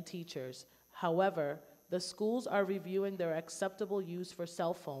and teachers. However, the schools are reviewing their acceptable use for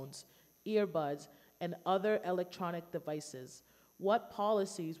cell phones, earbuds, and other electronic devices. What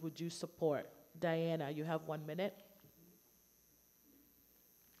policies would you support? Diana, you have 1 minute.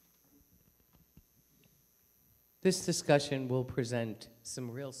 This discussion will present some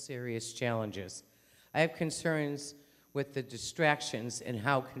real serious challenges. I have concerns with the distractions and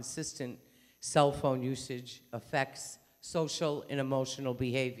how consistent cell phone usage affects social and emotional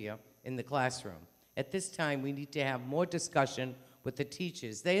behavior in the classroom. At this time, we need to have more discussion with the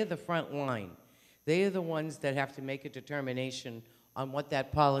teachers. They are the front line. They are the ones that have to make a determination on what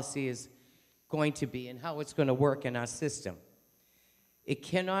that policy is going to be and how it's going to work in our system. It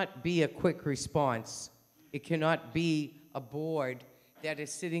cannot be a quick response. It cannot be a board that is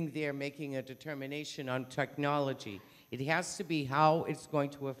sitting there making a determination on technology. It has to be how it's going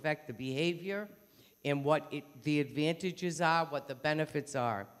to affect the behavior and what the advantages are, what the benefits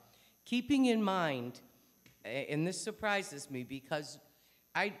are. Keeping in mind, and this surprises me because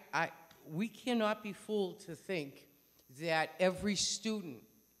we cannot be fooled to think that every student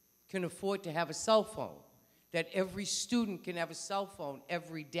can afford to have a cell phone, that every student can have a cell phone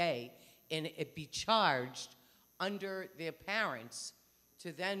every day and it be charged under their parents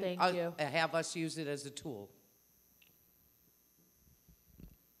to then have us use it as a tool.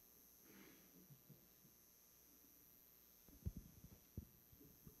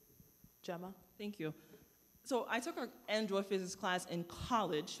 Gemma? Thank you. So I took an Android physics class in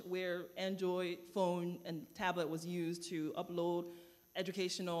college where Android phone and tablet was used to upload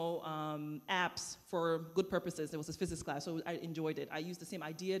educational apps for good purposes. It was a physics class, so I enjoyed it. I used the same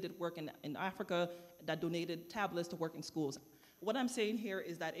idea, did work in Africa, that donated tablets to work in schools. What I'm saying here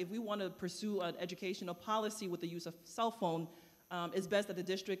is that if we want to pursue an educational policy with the use of cell phone, it's best that the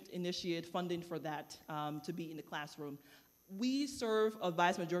district initiate funding for that to be in the classroom. We serve a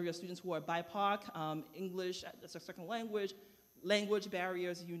vast majority of students who are BIPOC, English as a second language, language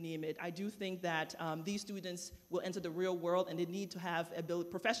barriers, you name it. I do think that these students will enter the real world and they need to have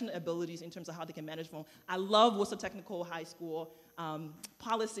professional abilities in terms of how they can manage phone. I love Worcester Technical High School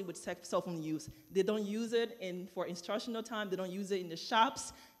policy with cell phone use. They don't use it for instructional time. They don't use it in the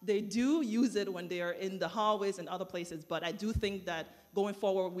shops. They do use it when they are in the hallways and other places, but I do think that going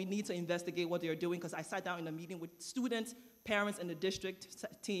forward, we need to investigate what they are doing because I sat down in a meeting with students, parents, and the district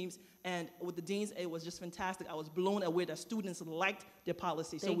teams, and with the deans, it was just fantastic. I was blown away that students liked their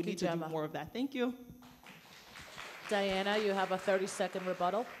policy, so we need to do more of that. Thank you. Diana, you have a 30-second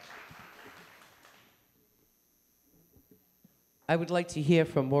rebuttal. I would like to hear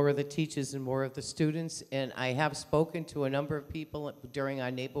from more of the teachers and more of the students, and I have spoken to a number of people during our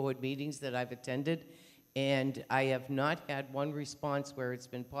neighborhood meetings that I've attended, and I have not had one response where it's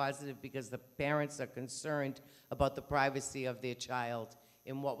been positive because the parents are concerned about the privacy of their child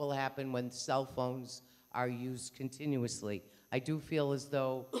and what will happen when cell phones are used continuously. I do feel as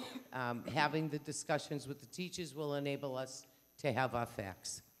though having the discussions with the teachers will enable us to have our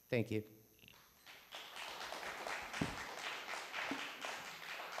facts. Thank you.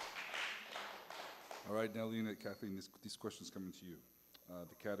 All right, Nellie and Kathleen, these questions coming to you.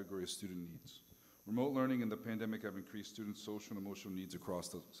 The category is student needs. Remote learning and the pandemic have increased students' social and emotional needs across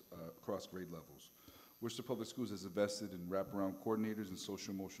grade levels. Worcester Public Schools has invested in wraparound coordinators and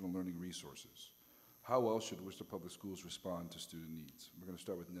social emotional learning resources. How else should Worcester Public Schools respond to student needs? We're going to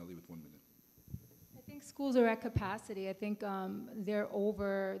start with Nellie with 1 minute. I think schools are at capacity. I think they're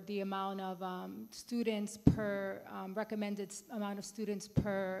over the amount of students per, recommended amount of students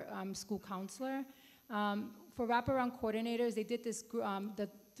per school counselor. For wraparound coordinators, they did this, the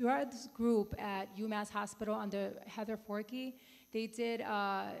Threads group at UMass Hospital under Heather Forkey. They did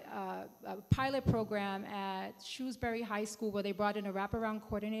a pilot program at Shrewsbury High School where they brought in a wraparound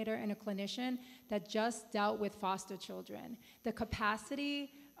coordinator and a clinician that just dealt with foster children. The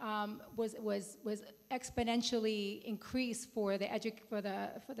capacity was exponentially increased for the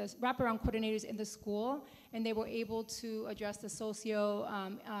wraparound coordinators in the school, and they were able to address the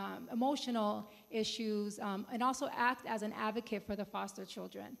emotional issues and also act as an advocate for the foster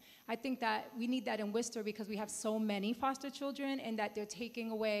children. I think that we need that in Worcester because we have so many foster children, and that they're taking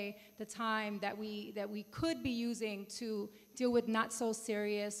away the time that we could be using to deal with not so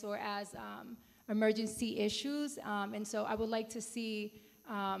serious or as emergency issues. And so I would like to see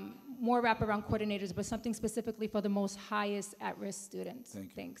more wraparound coordinators, but something specifically for the most highest at-risk students.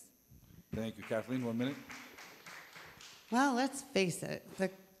 Thank you. Thanks. Thank you. Kathleen, 1 minute. Well, let's face it, the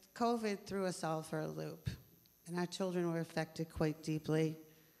COVID threw us all for a loop, and our children were affected quite deeply.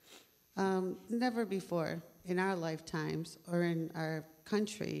 Never before in our lifetimes or in our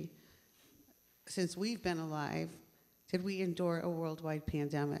country, since we've been alive, did we endure a worldwide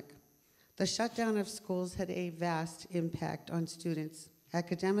pandemic. The shutdown of schools had a vast impact on students,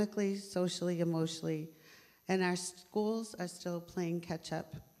 academically, socially, emotionally, and our schools are still playing catch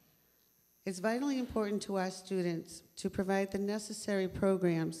up. It's vitally important to our students to provide the necessary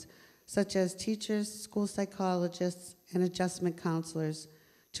programs such as teachers, school psychologists, and adjustment counselors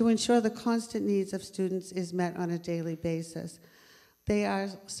to ensure the constant needs of students is met on a daily basis. They are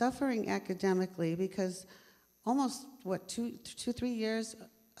suffering academically because almost, 3 years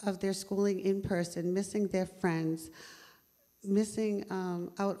of their schooling in person, missing their friends, missing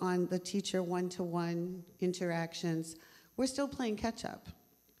out on the teacher one-to-one interactions. We're still playing catch up.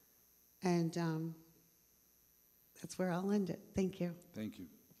 And that's where I'll end it. Thank you. Thank you.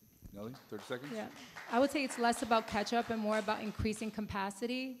 Nellie, 30 seconds. Yeah, I would say it's less about catch-up and more about increasing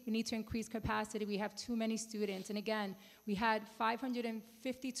capacity. We need to increase capacity. We have too many students. And again, we had $552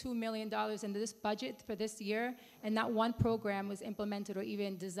 million in this budget for this year, and not one program was implemented or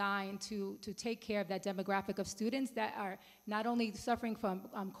even designed to take care of that demographic of students that are not only suffering from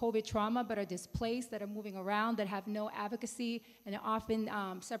COVID trauma, but are displaced, that are moving around, that have no advocacy, and are often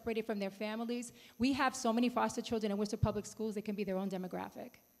separated from their families. We have so many foster children in Worcester Public Schools that can be their own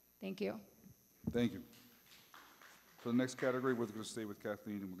demographic. Thank you. Thank you. For the next category, we're going to stay with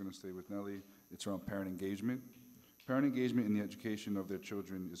Kathleen and we're going to stay with Nellie. It's around parent engagement. Parent engagement in the education of their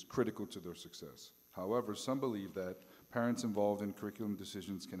children is critical to their success. However, some believe that parents involved in curriculum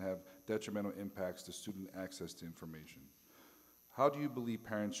decisions can have detrimental impacts to student access to information. How do you believe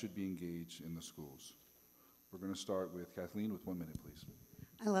parents should be engaged in the schools? We're going to start with Kathleen with 1 minute, please.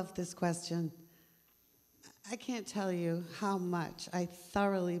 I love this question. I can't tell you how much I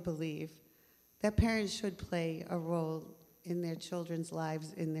thoroughly believe that parents should play a role in their children's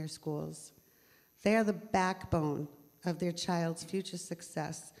lives in their schools. They are the backbone of their child's future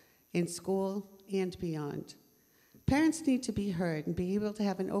success in school and beyond. Parents need to be heard and be able to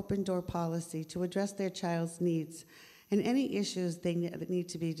have an open door policy to address their child's needs and any issues that need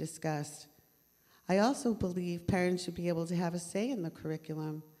to be discussed. I also believe parents should be able to have a say in the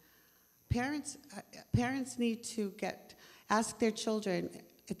curriculum. Parents need to ask their children,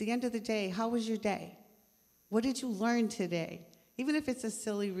 at the end of the day, how was your day? What did you learn today? Even if it's a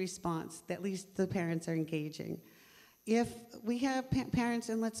silly response, at least the parents are engaging. If we have parents,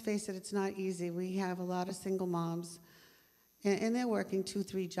 and let's face it, it's not easy. We have a lot of single moms, and they're working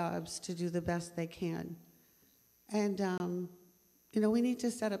 2-3 jobs to do the best they can. And, we need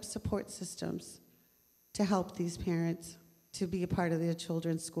to set up support systems to help these parents to be a part of their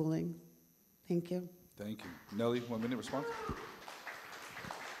children's schooling. Thank you. Thank you. Nellie, 1 minute response.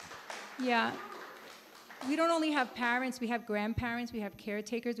 Yeah. we don't only have parents, we have grandparents, we have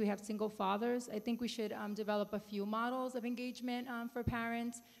caretakers, we have single fathers. I think we should develop a few models of engagement for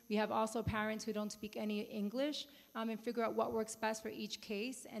parents. We have also parents who don't speak any English, and figure out what works best for each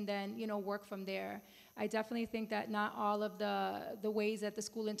case, and then, you know, work from there. I definitely think that not all of the ways that the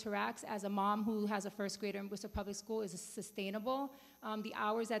school interacts, as a mom who has a first grader in Worcester Public School, is sustainable. The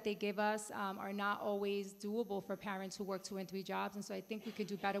hours that they give us are not always doable for parents who work 2 and 3 jobs, and so I think we could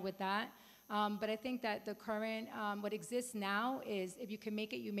do better with that. But I think that the current, what exists now is, if you can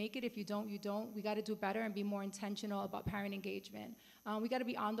make it, you make it. If you don't, you don't. We got to do better and be more intentional about parent engagement. We got to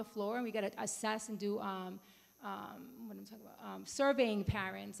be on the floor, and we got to assess and do, what I'm talking about, surveying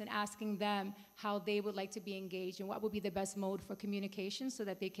parents and asking them how they would like to be engaged and what would be the best mode for communication so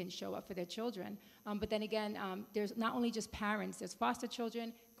that they can show up for their children. But then again, there's not only just parents, there's foster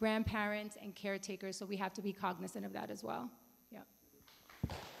children, grandparents, and caretakers, so we have to be cognizant of that as well. Yeah.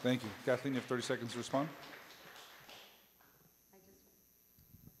 Thank you. Kathleen, you have 30 seconds to respond.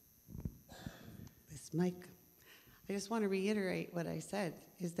 This mic. I just want to reiterate what I said,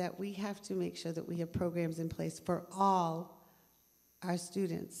 is that we have to make sure that we have programs in place for all our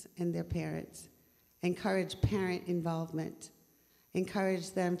students and their parents. Encourage parent involvement.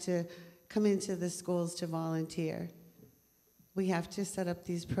 Encourage them to come into the schools to volunteer. We have to set up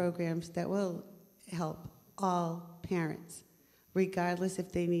these programs that will help all parents, regardless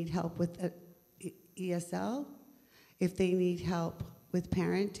if they need help with ESL, if they need help with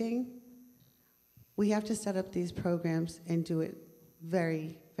parenting. We have to set up these programs and do it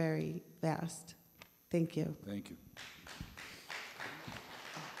very, very fast. Thank you. Thank you.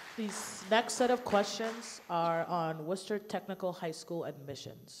 These next set of questions are on Worcester Technical High School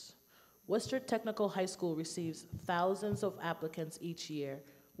admissions. Worcester Technical High School receives thousands of applicants each year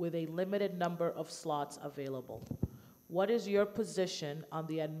with a limited number of slots available. What is your position on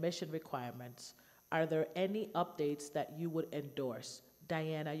the admission requirements? Are there any updates that you would endorse?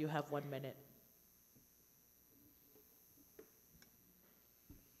 Diana, you have 1 minute.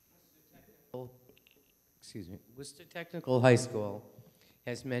 Worcester Technical High School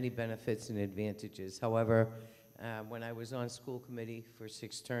has many benefits and advantages. However, when I was on school committee for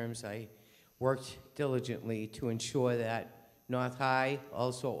 6 terms, I worked diligently to ensure that North High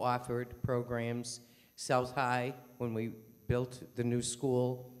also offered programs. South High, when we built the new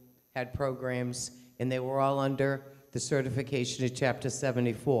school, had programs, and they were all under the certification of Chapter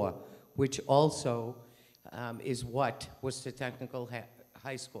 74, which also is what Worcester Technical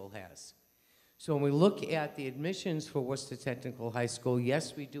High School has. So when we look at the admissions for Worcester Technical High School,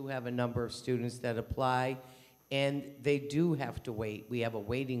 yes, we do have a number of students that apply, and they do have to wait. We have a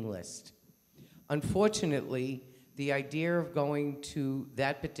waiting list. Unfortunately, the idea of going to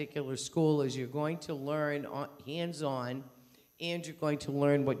that particular school is you're going to learn hands-on, and you're going to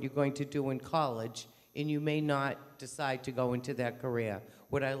learn what you're going to do in college, and you may not decide to go into that career.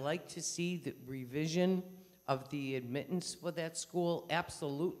 Would I like to see the revision of the admittance for that school?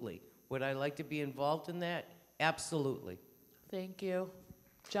 Absolutely. Would I like to be involved in that? Absolutely. Thank you.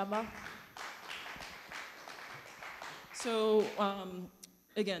 Gemma? So,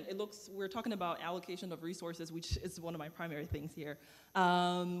 again, we're talking about allocation of resources, which is one of my primary things here.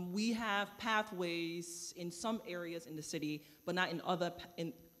 We have pathways in some areas in the city, but not in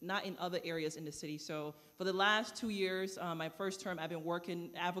other areas in the city. So for the last 2 years, my first term, I've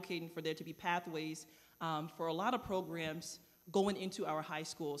been advocating for there to be pathways for a lot of programs going into our high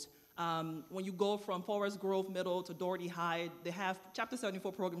schools. When you go from Forest Grove Middle to Doherty High, they have Chapter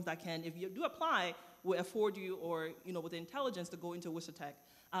 74 programs that can, if you do apply, will afford you, or with the intelligence to go into Worcester Tech.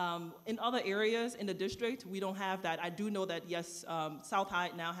 In other areas in the district, we don't have that. I do know that, yes, South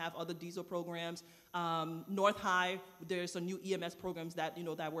High now have other diesel programs. North High, there's some new EMS programs that,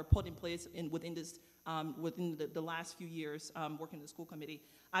 that were put in place within the last few years working in the school committee.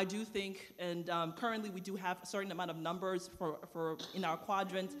 I do think, and currently we do have a certain amount of numbers for in our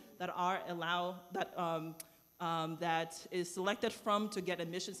quadrant that are allowed, that is selected from to get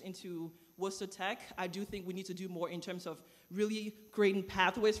admissions into Worcester Tech. I do think we need to do more in terms of really creating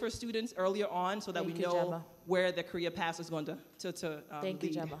pathways for students earlier on so that we know Gemma. where their career path is going to Thank you,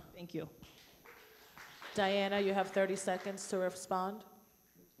 lead. Gemma. Thank you. Diana, you have 30 seconds to respond.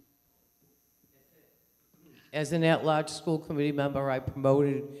 As an at-large school committee member, I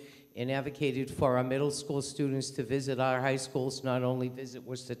promoted and advocated for our middle school students to visit our high schools, not only visit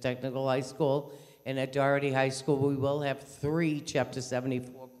Worcester Technical High School, and at Doherty High School, we will have 3 Chapter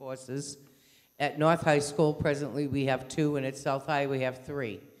 74 courses. At North High School, presently, we have 2, and at South High, we have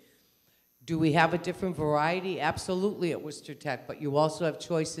 3. Do we have a different variety? Absolutely at Worcester Tech, but you also have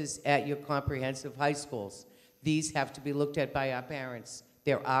choices at your comprehensive high schools. These have to be looked at by our parents.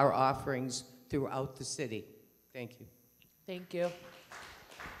 There are offerings throughout the city. Thank you. Thank you.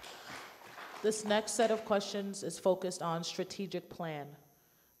 This next set of questions is focused on strategic plan.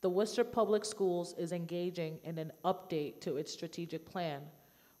 The Worcester Public Schools is engaging in an update to its strategic plan.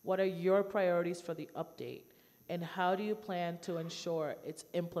 What are your priorities for the update, and how do you plan to ensure it's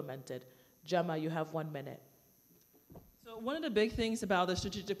implemented? Gemma, you have 1 minute. So one of the big things about the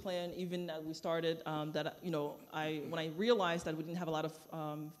strategic plan, even as we started, that when I realized that we didn't have a lot of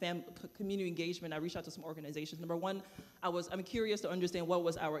community engagement, I reached out to some organizations. Number one, I'm curious to understand what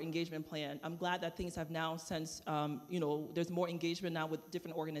was our engagement plan. I'm glad that things have now since there's more engagement now with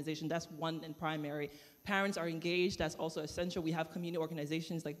different organizations. That's one and primary. Parents are engaged. That's also essential. We have community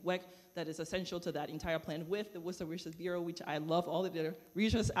organizations like WEC that is essential to that entire plan with the Worcester Research Bureau, which I love all of their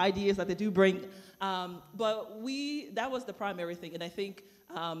research ideas that they do bring. But that was the primary thing. And I think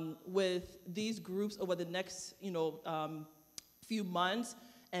with these groups over the next few months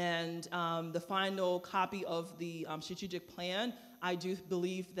and the final copy of the strategic plan, I do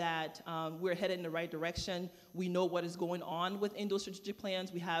believe that we're headed in the right direction. We know what is going on within those strategic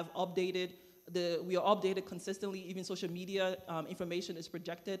plans. We are updated consistently. Even social media information is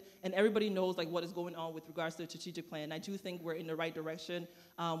projected, and everybody knows what is going on with regards to the strategic plan. I do think we're in the right direction.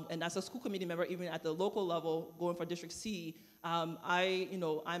 And as a school committee member, even at the local level, going for District C, I'm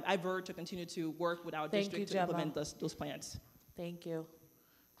urged to continue to work with our district to implement those plans. Thank you.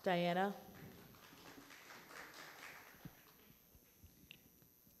 Diana?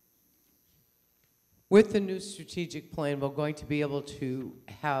 With the new strategic plan, we're going to be able to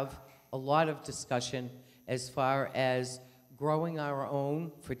have a lot of discussion as far as growing our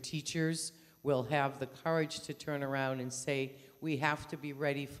own for teachers. We'll have the courage to turn around and say we have to be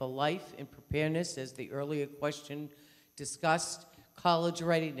ready for life and preparedness, as the earlier question discussed, college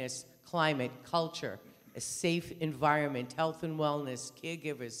readiness, climate, culture, a safe environment, health and wellness,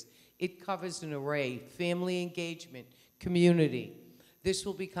 caregivers. It covers an array, family engagement, community. This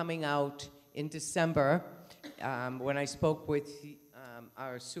will be coming out in December. When I spoke with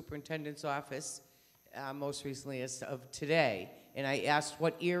our superintendent's office, most recently as of today, and I asked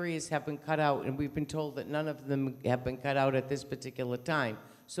what areas have been cut out, and we've been told that none of them have been cut out at this particular time.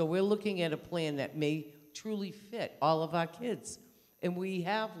 So we're looking at a plan that may truly fit all of our kids. And we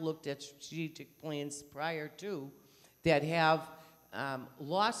have looked at strategic plans prior to that have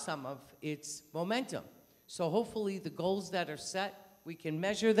lost some of its momentum. So hopefully the goals that are set, we can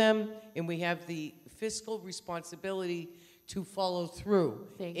measure them, and we have the fiscal responsibility to follow through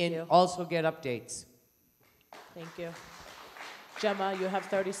and also get updates. Thank you. Gemma, you have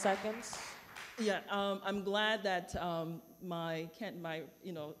 30 seconds. Yeah, I'm glad that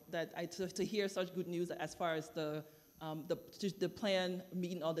to hear such good news as far as the plan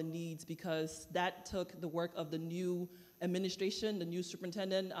meeting all the needs, because that took the work of the new administration, the new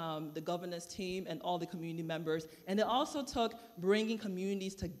superintendent, the governance team, and all the community members. And it also took bringing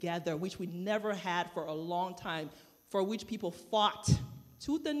communities together, which we never had for a long time, for which people fought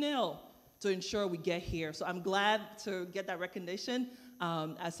tooth and nail to ensure we get here. So I'm glad to get that recognition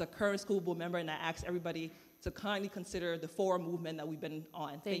as a current school board member, and I ask everybody to kindly consider the forward movement that we've been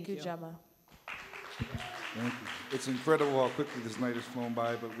on. Thank you, Gemma. Thank you. It's incredible how quickly this night has flown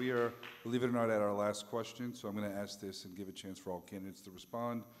by, but we are, believe it or not, at our last question, so I'm going to ask this and give a chance for all candidates to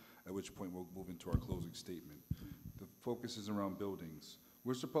respond, at which point we'll move into our closing statement. The focus is around buildings.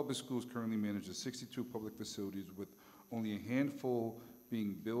 Worcester Public Schools currently manages 62 public facilities, with only a handful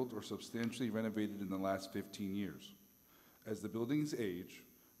being built or substantially renovated in the last 15 years. As the buildings age,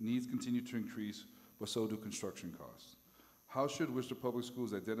 needs continue to increase, but so do construction costs. How should Worcester Public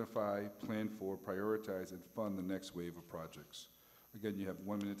Schools identify, plan for, prioritize, and fund the next wave of projects? Again, you have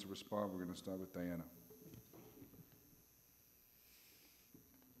 1 minute to respond. We're going to start with Diana.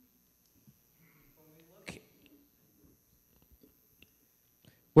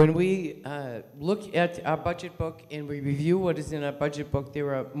 When we look at our budget book and we review what is in our budget book,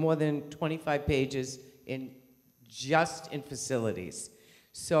 there are more than 25 pages just in facilities.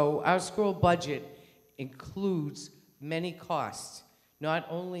 So our school budget includes many costs, not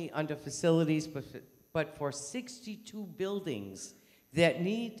only under facilities, but for 62 buildings that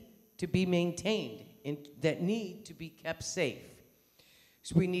need to be maintained and that need to be kept safe.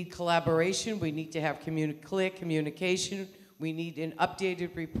 So we need collaboration, we need to have clear communication, we need an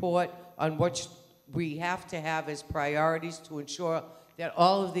updated report on what we have to have as priorities to ensure that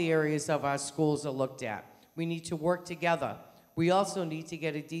all of the areas of our schools are looked at. We need to work together. We also need to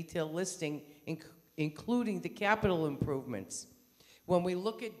get a detailed listing, including the capital improvements. When we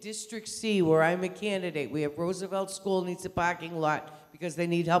look at District C, where I'm a candidate, we have Roosevelt School needs a parking lot because they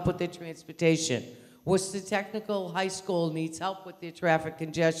need help with their transportation. Worcester Technical High School needs help with their traffic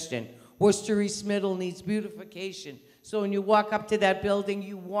congestion. Worcester East Middle needs beautification. So when you walk up to that building,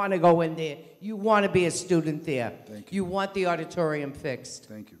 you want to go in there. You want to be a student there. Thank You want the auditorium fixed.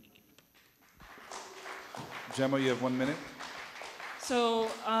 Thank you. Gemma, you have 1 minute. So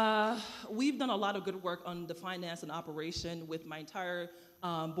we've done a lot of good work on the finance and operation with my entire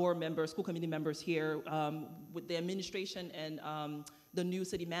board members, school committee members here, with the administration and the new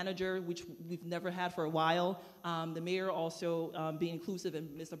city manager, which we've never had for a while. The mayor also being inclusive, and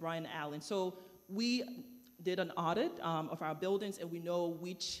Mr. Brian Allen. So we did an audit of our buildings, and we know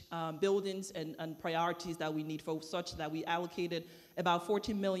which buildings and priorities that we need for such that we allocated about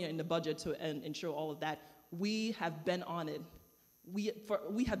 $14 million in the budget to ensure all of that. We have been on it.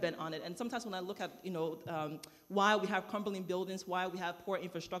 We have been on it, and sometimes when I look at why we have crumbling buildings, why we have poor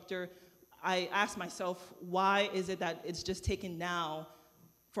infrastructure, I ask myself, why is it that it's just taken now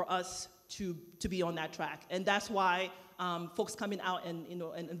for us to be on that track? And that's why folks coming out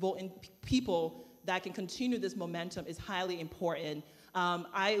and voting people that can continue this momentum is highly important.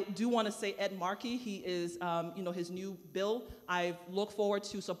 I do want to say Ed Markey, he is, his new bill. I look forward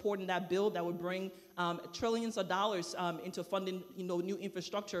to supporting that bill that would bring trillions of dollars into funding, new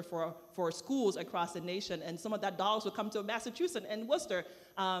infrastructure for schools across the nation, and some of that dollars will come to Massachusetts and Worcester.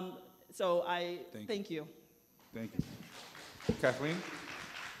 So I thank you. Thank you. Kathleen?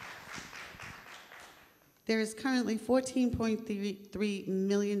 There is currently $14.3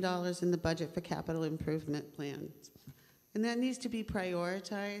 million in the budget for capital improvement plans. And that needs to be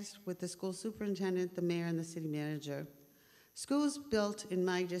prioritized with the school superintendent, the mayor, and the city manager. Schools built in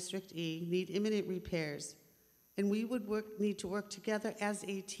my District E need imminent repairs, and we would need to work together as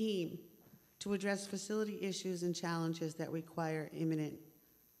a team to address facility issues and challenges that require imminent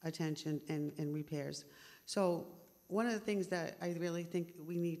attention and repairs. So one of the things that I really think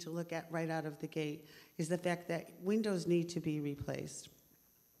we need to look at right out of the gate is the fact that windows need to be replaced.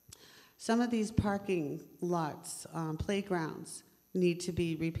 Some of these parking lots, playgrounds, need to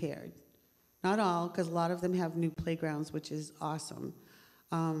be repaired. Not all, because a lot of them have new playgrounds, which is awesome.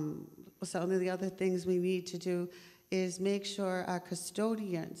 Some of the other things we need to do is make sure our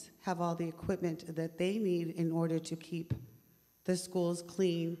custodians have all the equipment that they need in order to keep the schools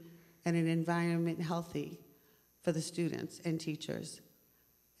clean and an environment healthy for the students and teachers.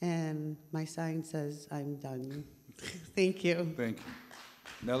 And my sign says I'm done. Thank you. Thank you.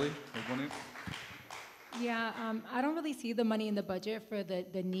 Nellie, have 1 minute. Yeah, I don't really see the money in the budget for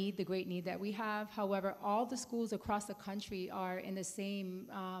the great need that we have. However, all the schools across the country are in the same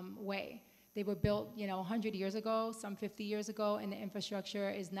way. They were built, 100 years ago, some 50 years ago, and the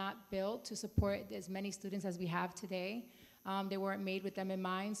infrastructure is not built to support as many students as we have today. They weren't made with them in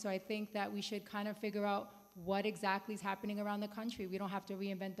mind, so I think that we should kind of figure out what exactly is happening around the country. We don't have to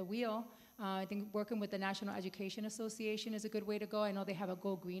reinvent the wheel. I think working with the National Education Association is a good way to go. I know they have a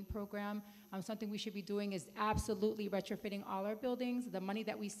Go Green program. Something we should be doing is absolutely retrofitting all our buildings. The money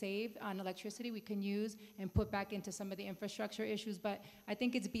that we save on electricity we can use and put back into some of the infrastructure issues. But I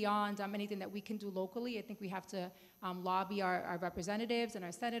think it's beyond anything that we can do locally. I think we have to lobby our representatives and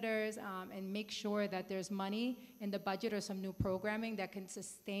our senators and make sure that there's money in the budget or some new programming that can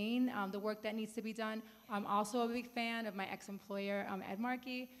sustain the work that needs to be done. I'm also a big fan of my ex-employer, Ed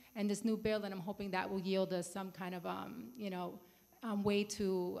Markey, and this new bill, and I'm hoping that will yield us some kind of, way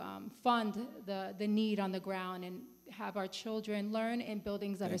to fund the need on the ground and have our children learn in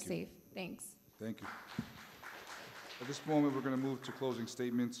buildings that are safe. Thanks. Thank you. At this moment, we're going to move to closing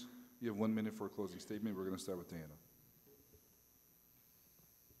statements. You have 1 minute for a closing statement. We're going to start with Diana.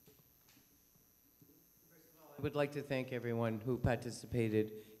 I would like to thank everyone who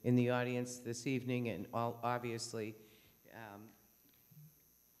participated in the audience this evening, and obviously,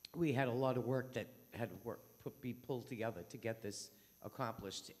 we had a lot of work that had to be pulled together to get this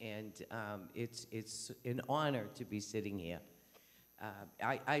accomplished, and it's an honor to be sitting here.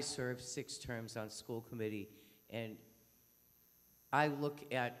 I served 6 terms on school committee, and I look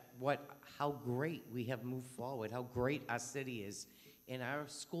at how great we have moved forward, how great our city is, and our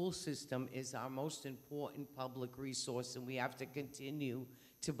school system is our most important public resource, and we have to continue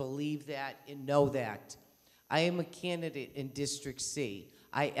to believe that and know that. I am a candidate in District C.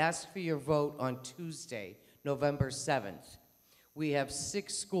 I ask for your vote on Tuesday, November 7th. We have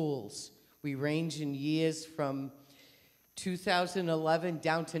 6 schools. We range in years from 2011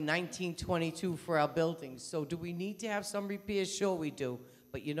 down to 1922 for our buildings. So do we need to have some repairs? Sure we do.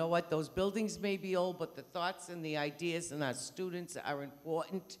 But you know what? Those buildings may be old, but the thoughts and the ideas and our students are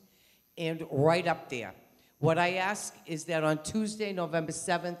important and right up there. What I ask is that on Tuesday, November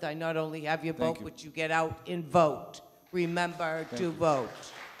 7th, I not only have your vote, but you get out and vote. Remember to vote.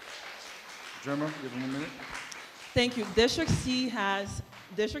 Gemma, you have 1 minute. Thank you. District C has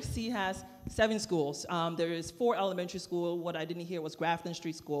District C has 7 schools. There is 4 elementary schools. What I didn't hear was Grafton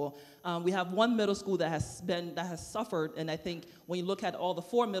Street School. We have 1 middle school that has suffered, and I think when you look at all the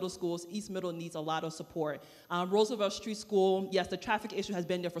 4 middle schools, East Middle needs a lot of support. Roosevelt Street School, yes, the traffic issue has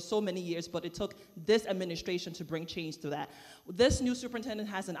been there for so many years, but it took this administration to bring change to that. This new superintendent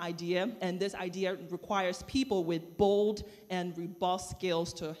has an idea, and this idea requires people with bold and robust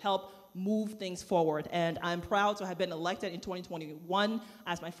skills to help move things forward. And I'm proud to have been elected in 2021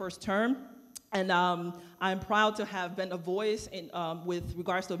 as my first term. And I'm proud to have been a voice with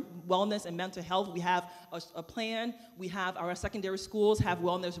regards to wellness and mental health. We have a plan. We have our secondary schools have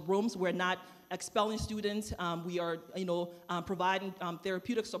wellness rooms. We're not expelling students. We are, providing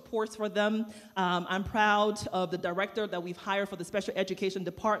therapeutic supports for them. I'm proud of the director that we've hired for the special education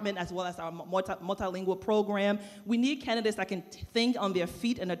department, as well as our multilingual program. We need candidates that can think on their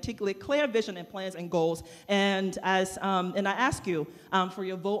feet and articulate clear vision and plans and goals. And I ask you for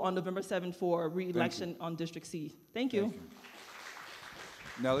your vote on November 7th for re-election on District C. Thank you. Thank you.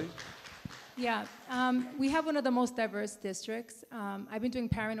 Nellie? Yeah, we have one of the most diverse districts. I've been doing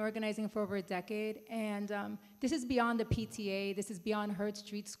parent organizing for over a decade, and this is beyond the PTA, this is beyond Hurd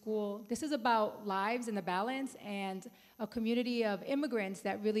Street School. This is about lives and the balance and a community of immigrants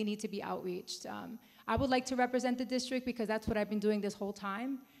that really need to be outreached. I would like to represent the district because that's what I've been doing this whole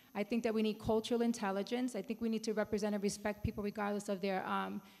time. I think that we need cultural intelligence. I think we need to represent and respect people regardless of their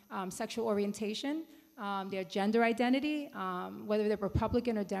sexual orientation. Their gender identity, whether they're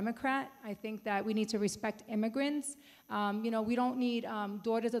Republican or Democrat. I think that we need to respect immigrants. We don't need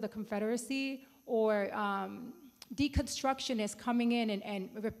Daughters of the Confederacy or deconstructionists coming in and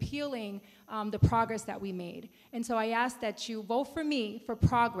repealing the progress that we made. And so I ask that you vote for me for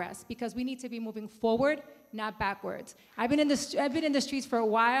progress, because we need to be moving forward, not backwards. I've been in the streets for a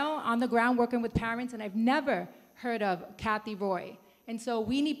while, on the ground working with parents, and I've never heard of Kathy Roy. And so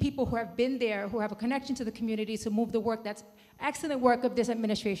we need people who have been there, who have a connection to the community, to move the work, that's excellent work of this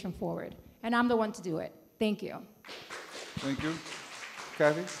administration forward. And I'm the one to do it. Thank you. Thank you.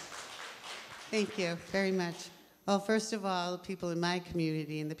 Kathy? Thank you very much. Well, first of all, people in my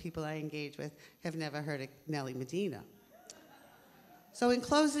community and the people I engage with have never heard of Nellie Medina. So in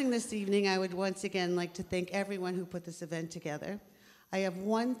closing this evening, I would once again like to thank everyone who put this event together. I have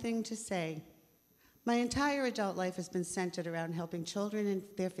one thing to say. My entire adult life has been centered around helping children and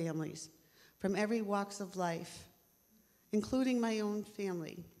their families from every walks of life, including my own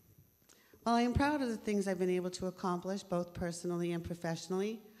family. While I am proud of the things I've been able to accomplish, both personally and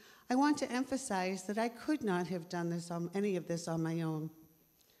professionally, I want to emphasize that I could not have done any of this on my own.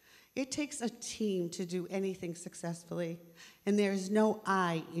 It takes a team to do anything successfully, and there is no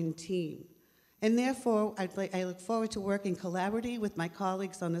I in team. And therefore, I look forward to working collaboratively with my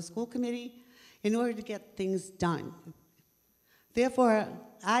colleagues on the school committee in order to get things done. Therefore,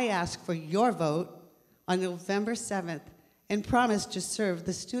 I ask for your vote on November 7th and promise to serve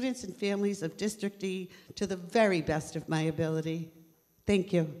the students and families of District E to the very best of my ability.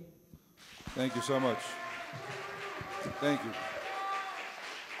 Thank you. Thank you so much. Thank you.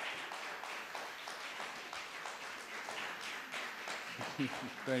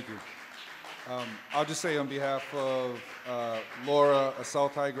 Thank you. I'll just say on behalf of Laura, a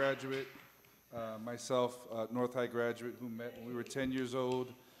South High graduate, myself, North High graduate, who met when we were 10 years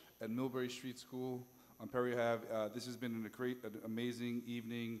old at Millbury Street School on Perry Ave. This has been an amazing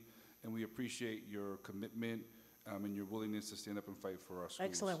evening, and we appreciate your commitment and your willingness to stand up and fight for our schools.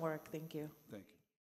 Excellent work. Thank you. Thank you.